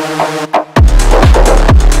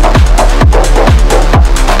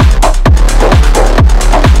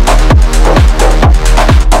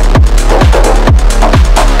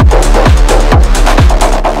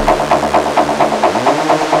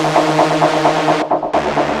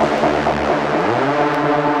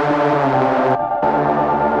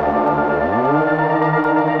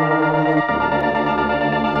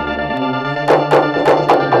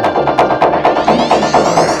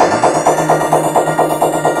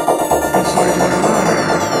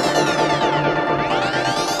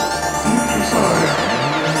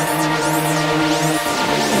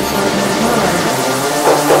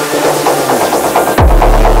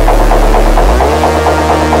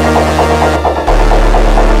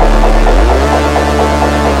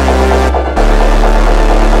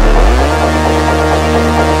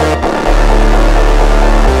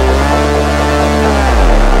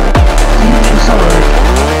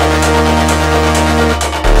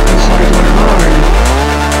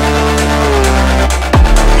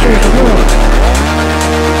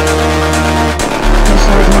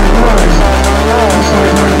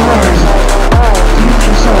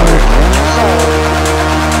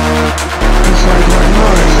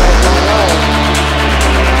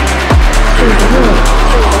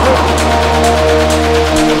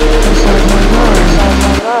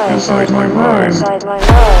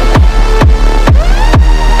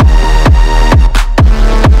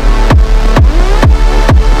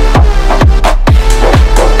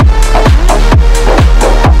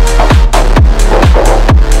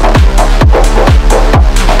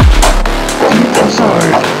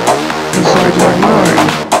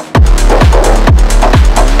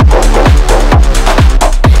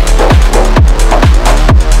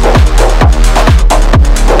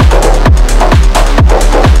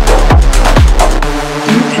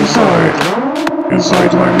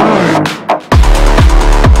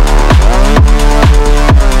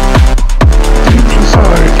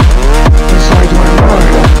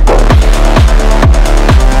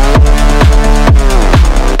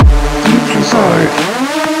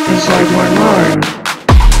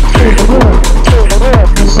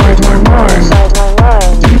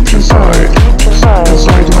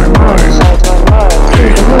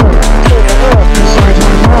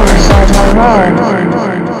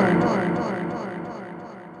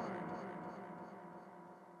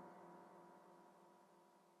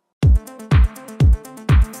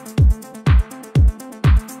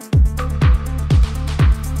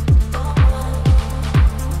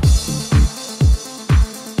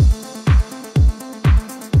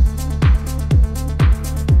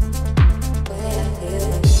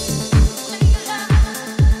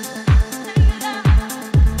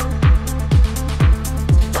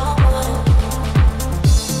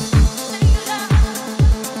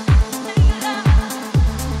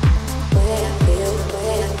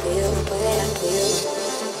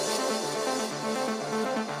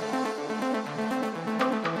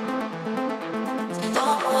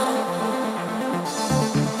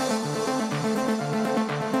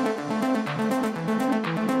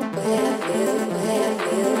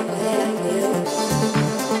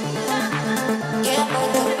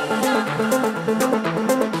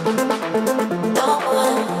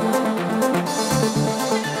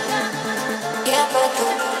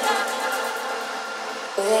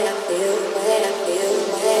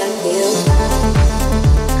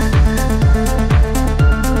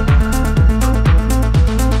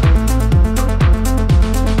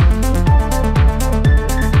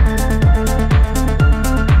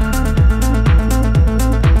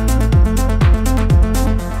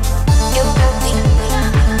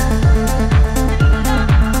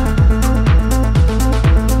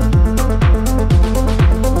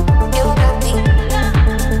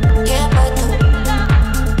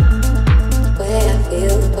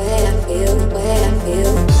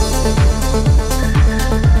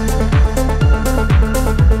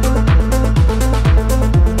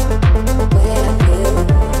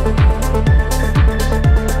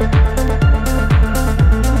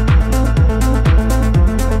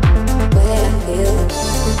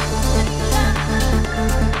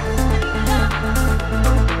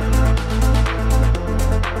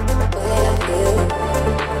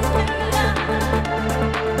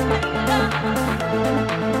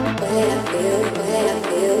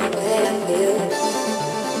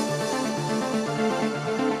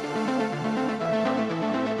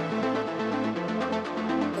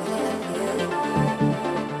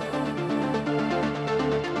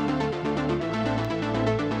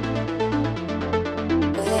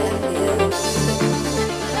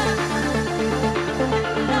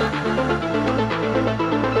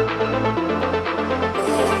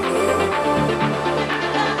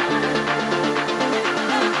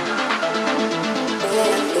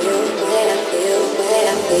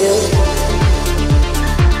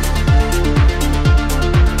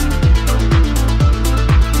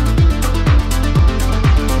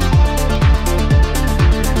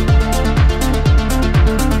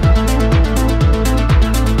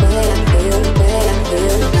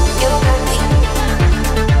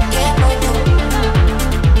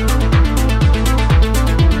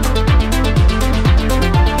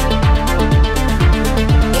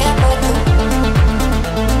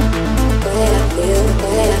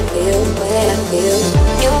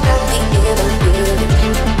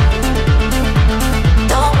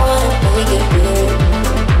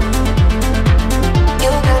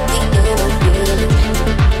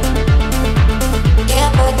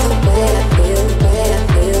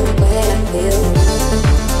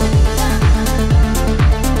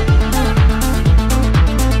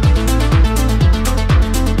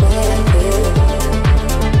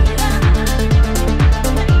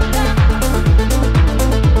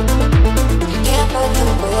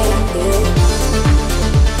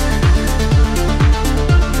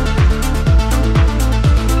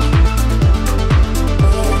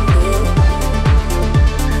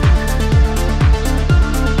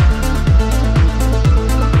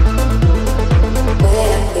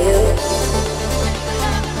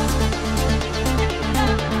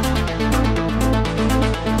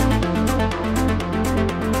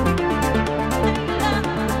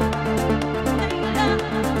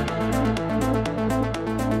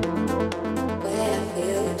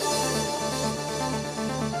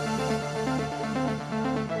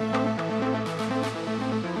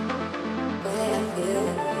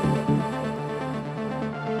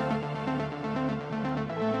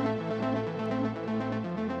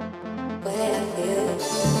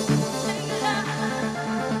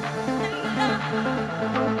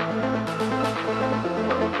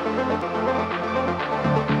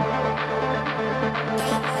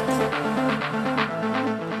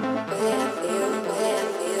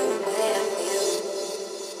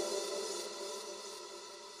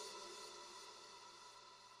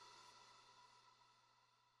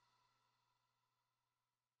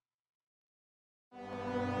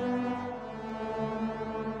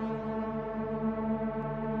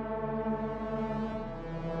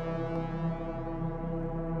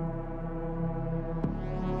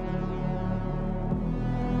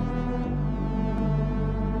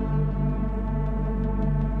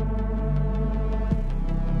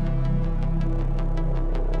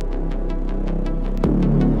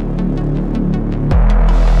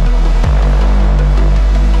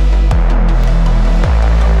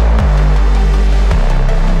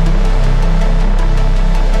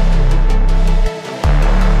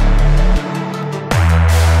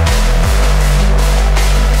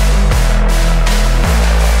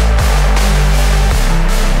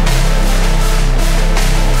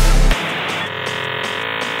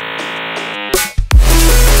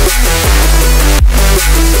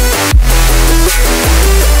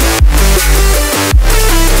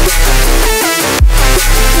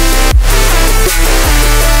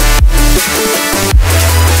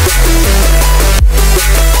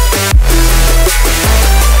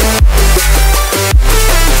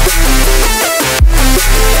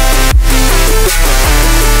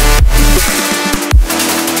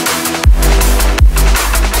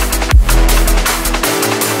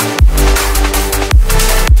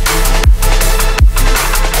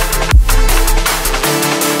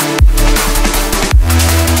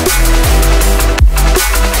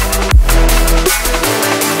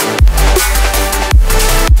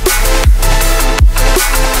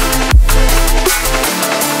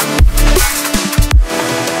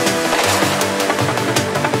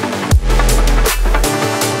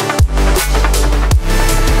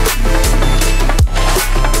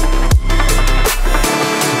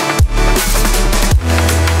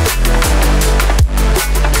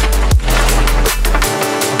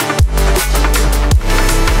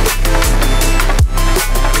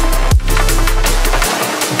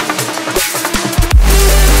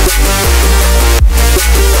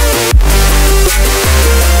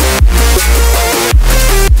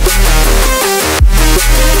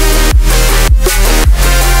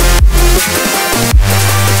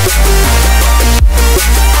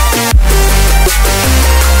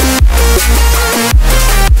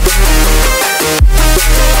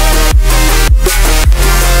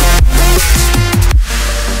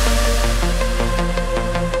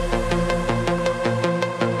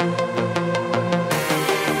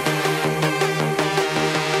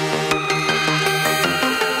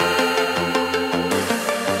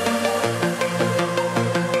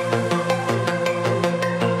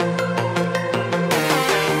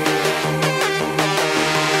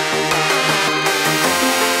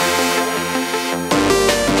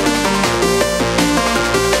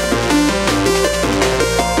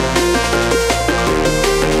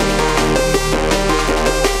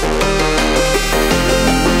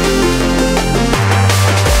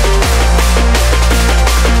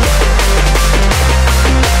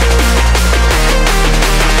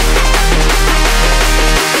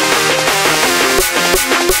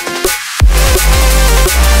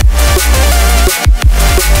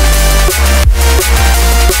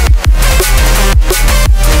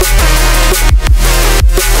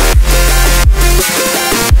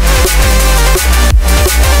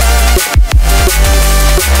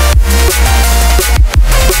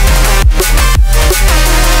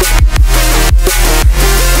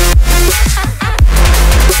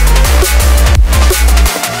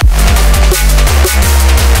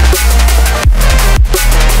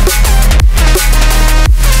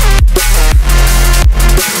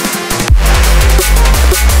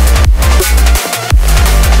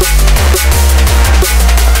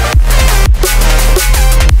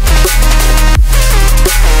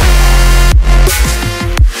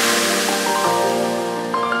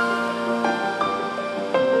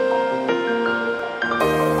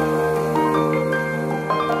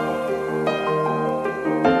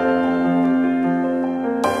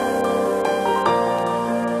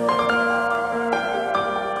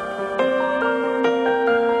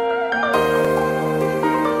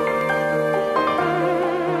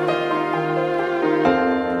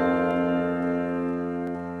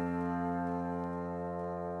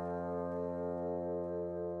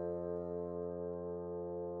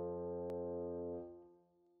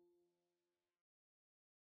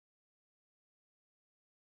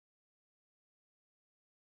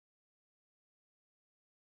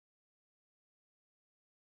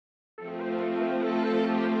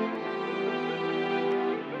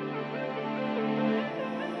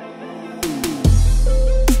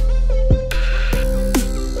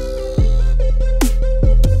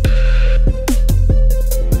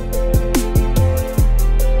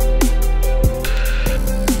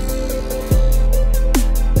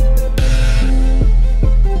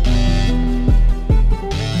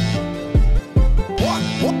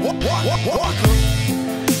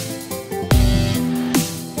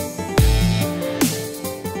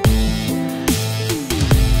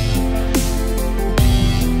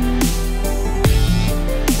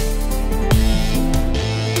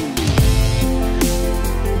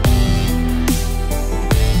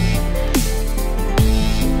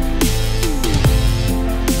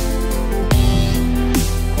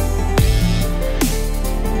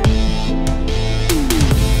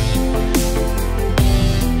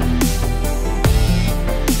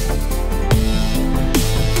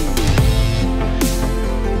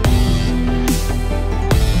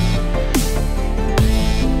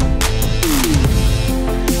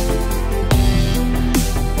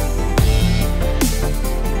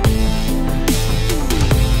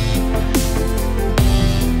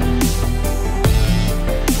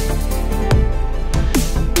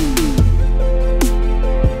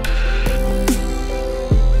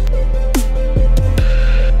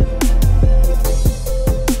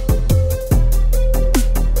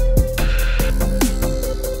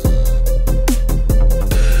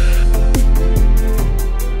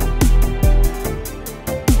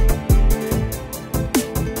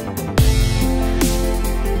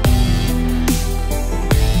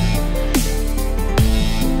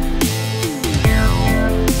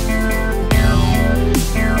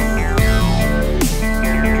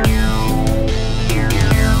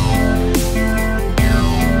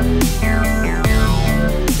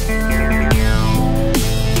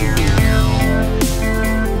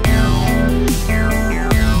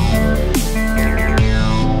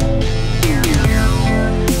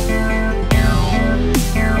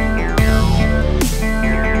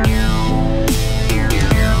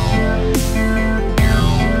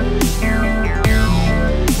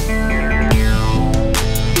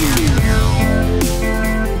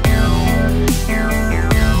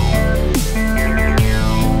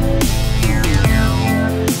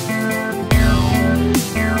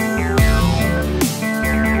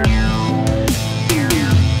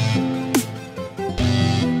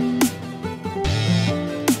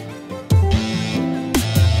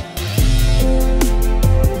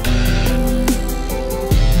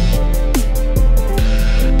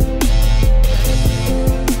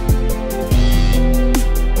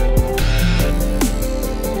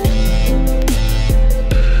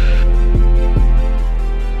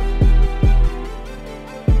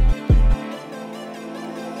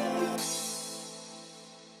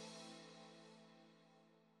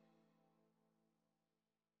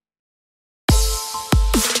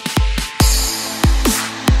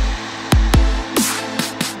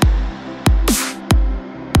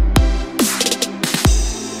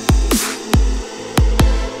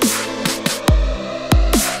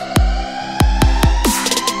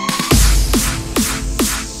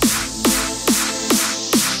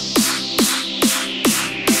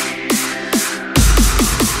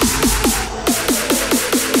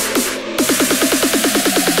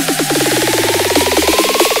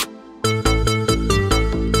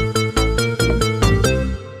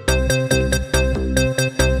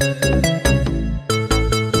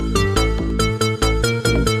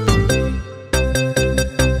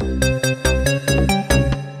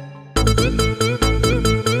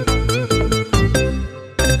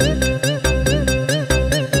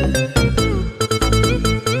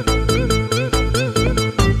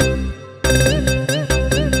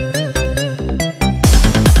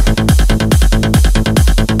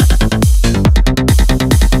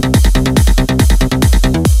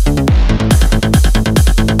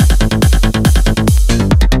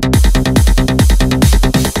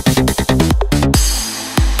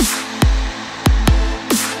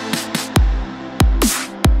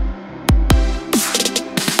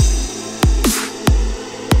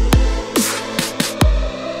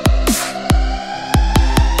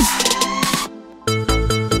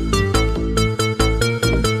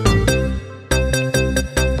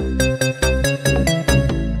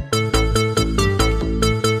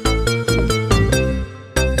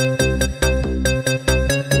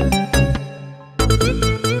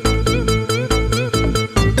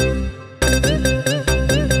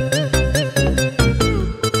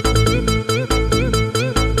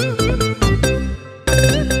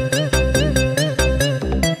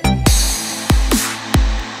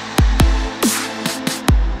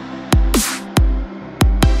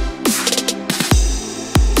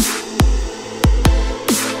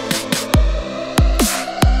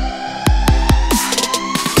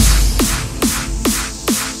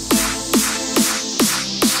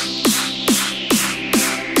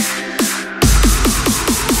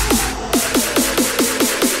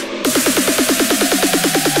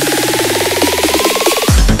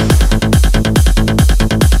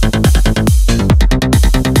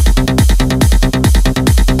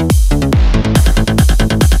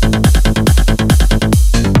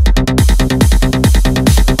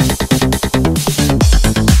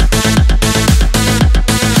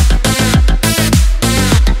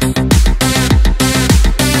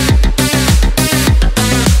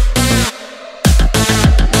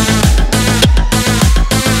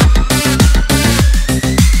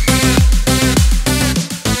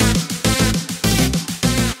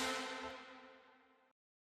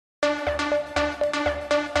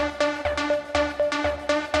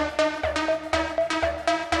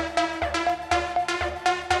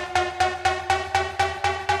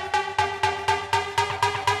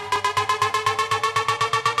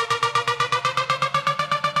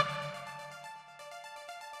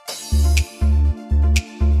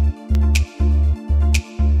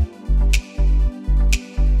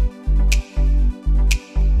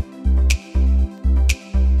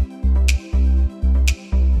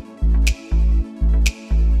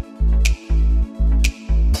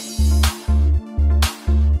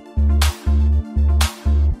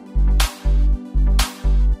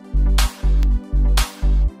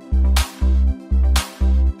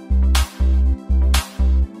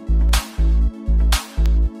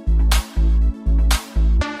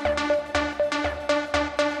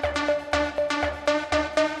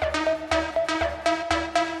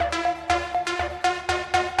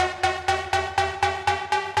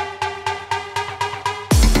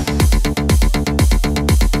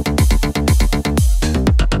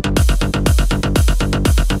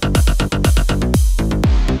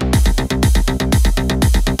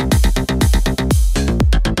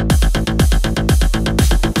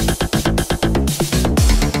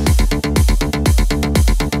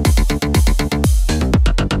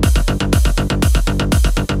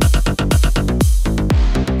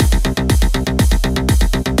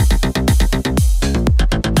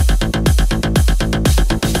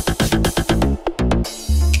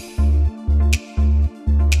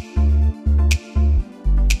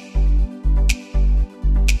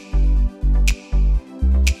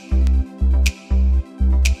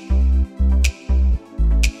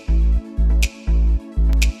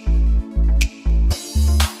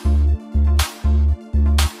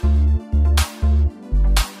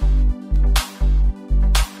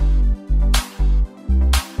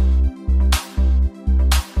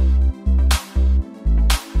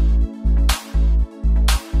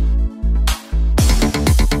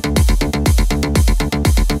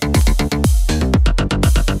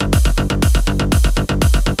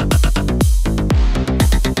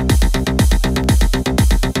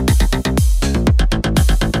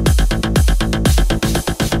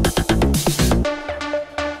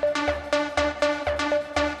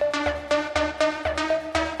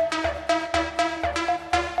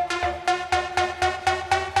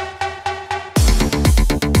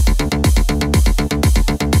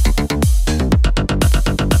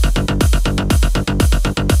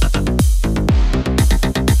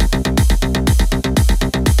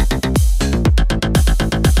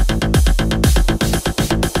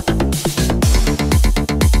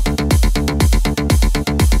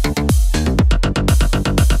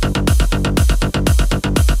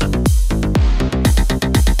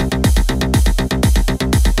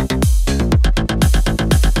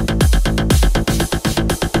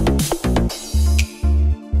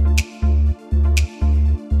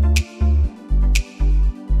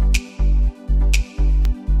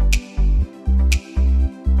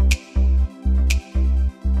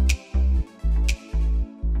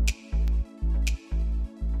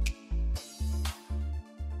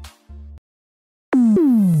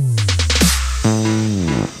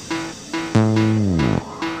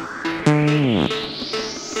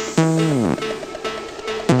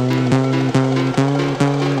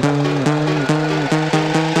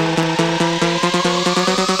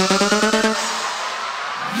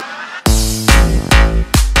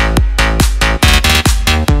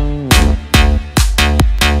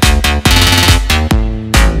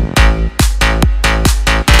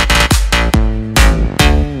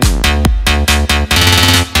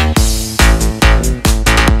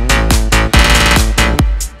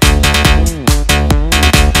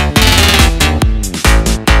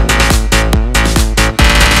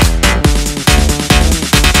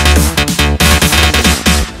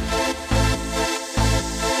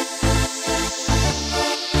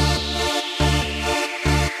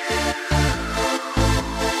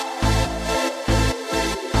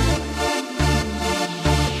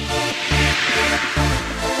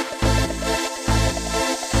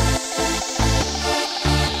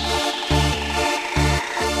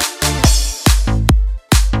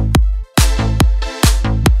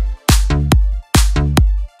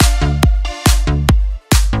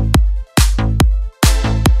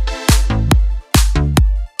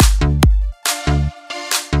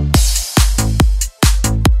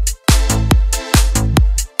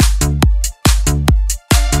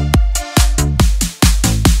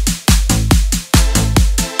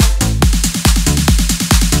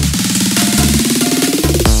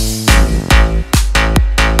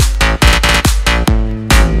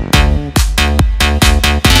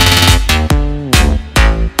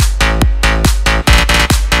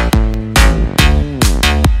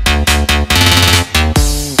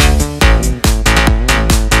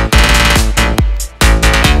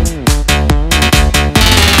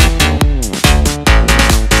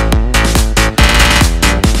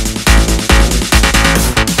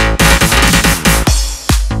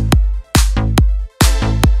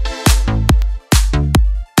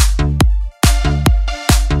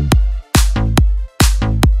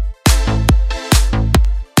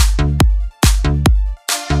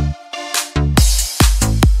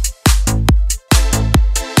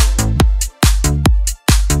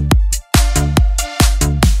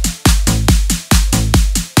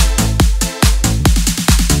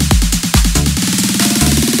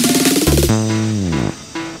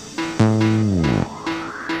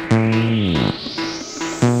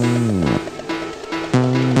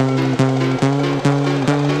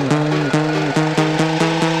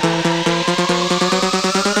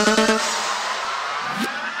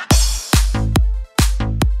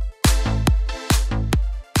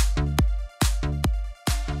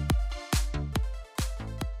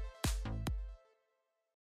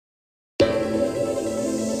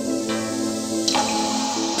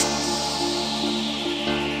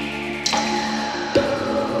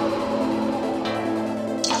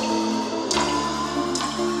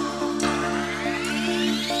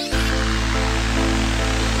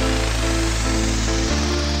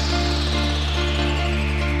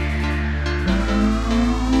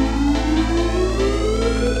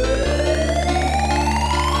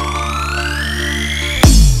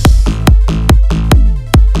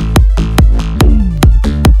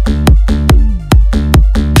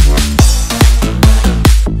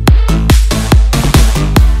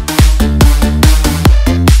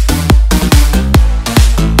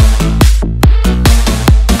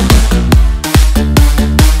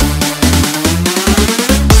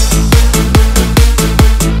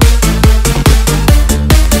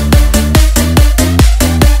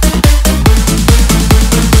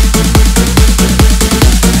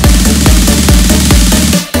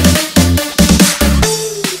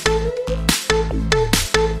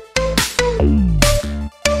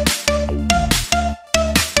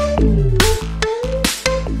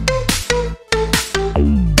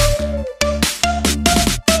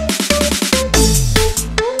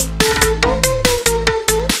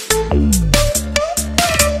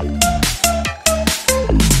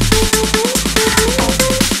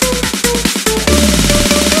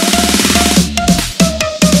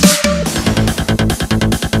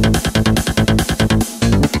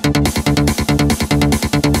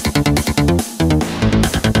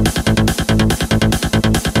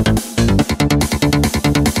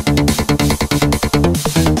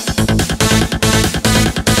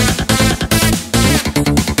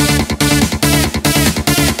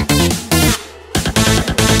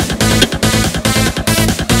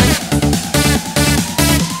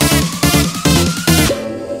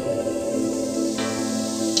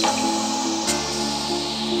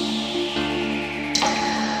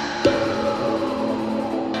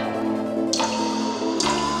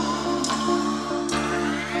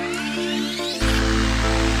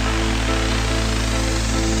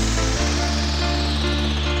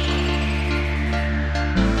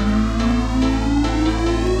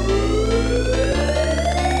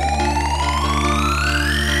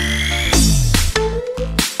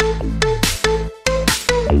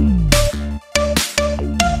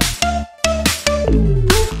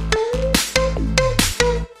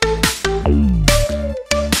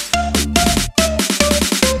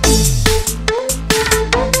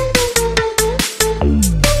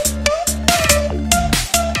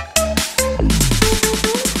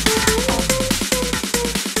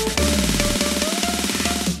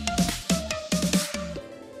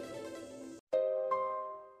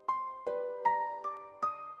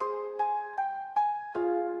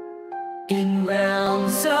 In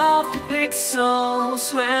realms of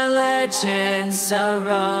pixels where legends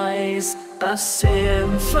arise, a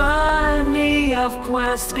symphony of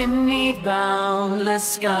quests beneath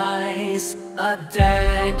boundless skies. A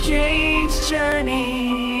decade's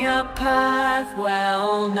journey, a path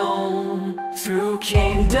well known. Through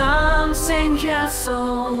kingdoms and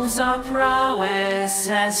castles our prowess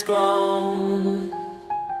has grown.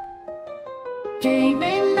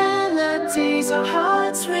 Gaming melodies our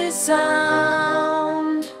hearts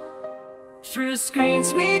resound. Through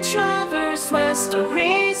screens we traverse where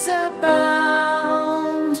stories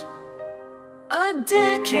abound. A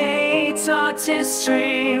decade's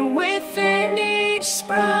artistry within each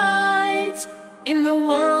sprite. In the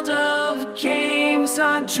world of games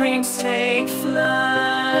our dreams take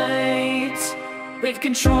flight. With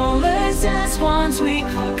controllers as wands we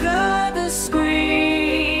conquer the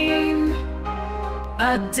screen.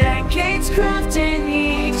 A decade's craft in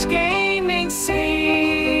each gaming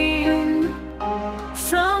scene.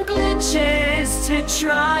 From glitches to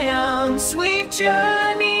triumphs we've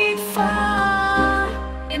journeyed far.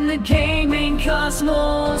 In the gaming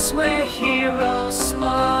cosmos where heroes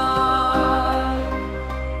smile.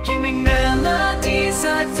 Gaming melodies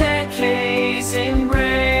a decade's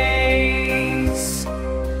embrace.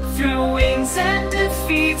 Through wins and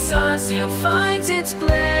defeats our zeal finds its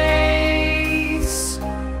place.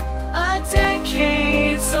 A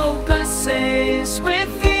decade's opuses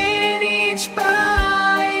within each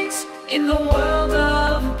bite. In the world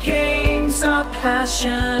of games our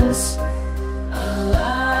passions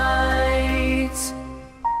alight.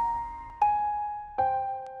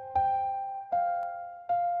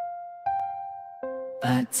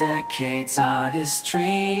 A decade's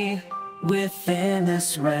artistry within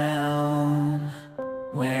this realm,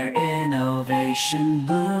 where innovation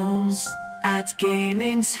blooms at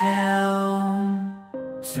gaming's helm.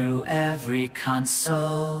 Through every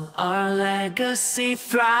console our legacy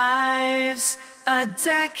thrives. A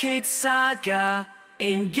decade saga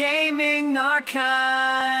in gaming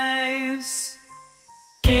archives.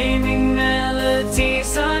 Gaming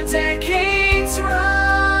melodies our decades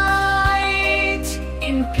right.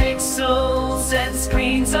 In pixels and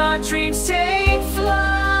screens our dreams take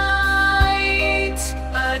flight.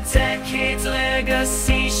 A decade's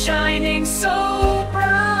legacy shining so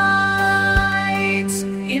bright.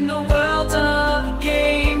 In the world of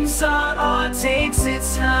games our art takes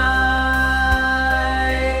its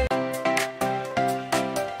high.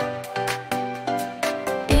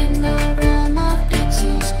 In the realm of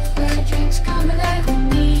pixels, where dreams come alive in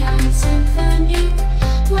neon symphony,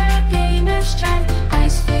 where gamers chant,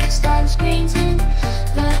 ice fixed on screens in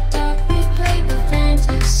the dark we play the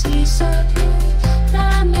fantasy so pure.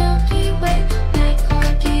 The Milky Way,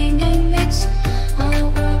 Nightcore gaming mix, a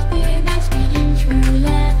world we're not speeding through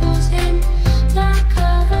levels in the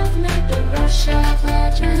curve of night, the rush of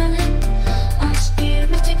adrenaline, a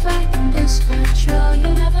spirited flight in this virtual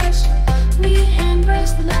universe. We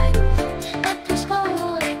embrace the light, at this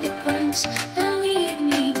ball like it burns. Believe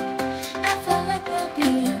me, I felt like we'll be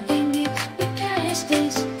in the precarious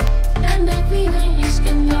days, and the feeling is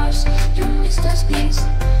yours. You missed us, please.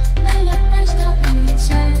 Light up and stop when it's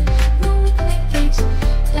sad. No weekly cakes,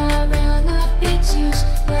 the realm of pixels,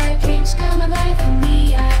 where dreams come alive in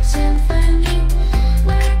the art symphony,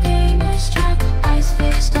 where gamers try, eyes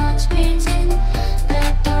fixed on screens in the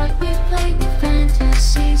dark we play the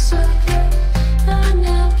fantasy so pure. The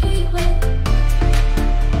Milky Way.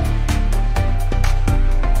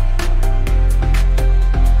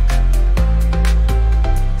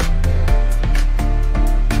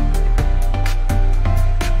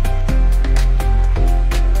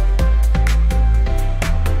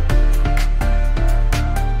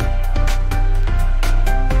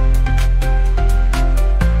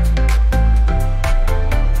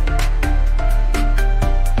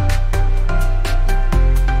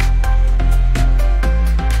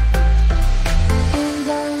 In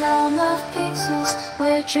the realm of pixels,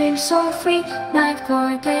 where dreams are free,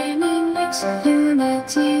 Nightcore gaming mix,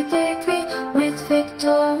 unity victory, with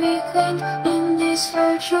victory claimed. In this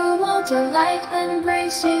virtual world, delight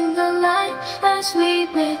embracing the light as we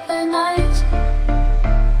make the night.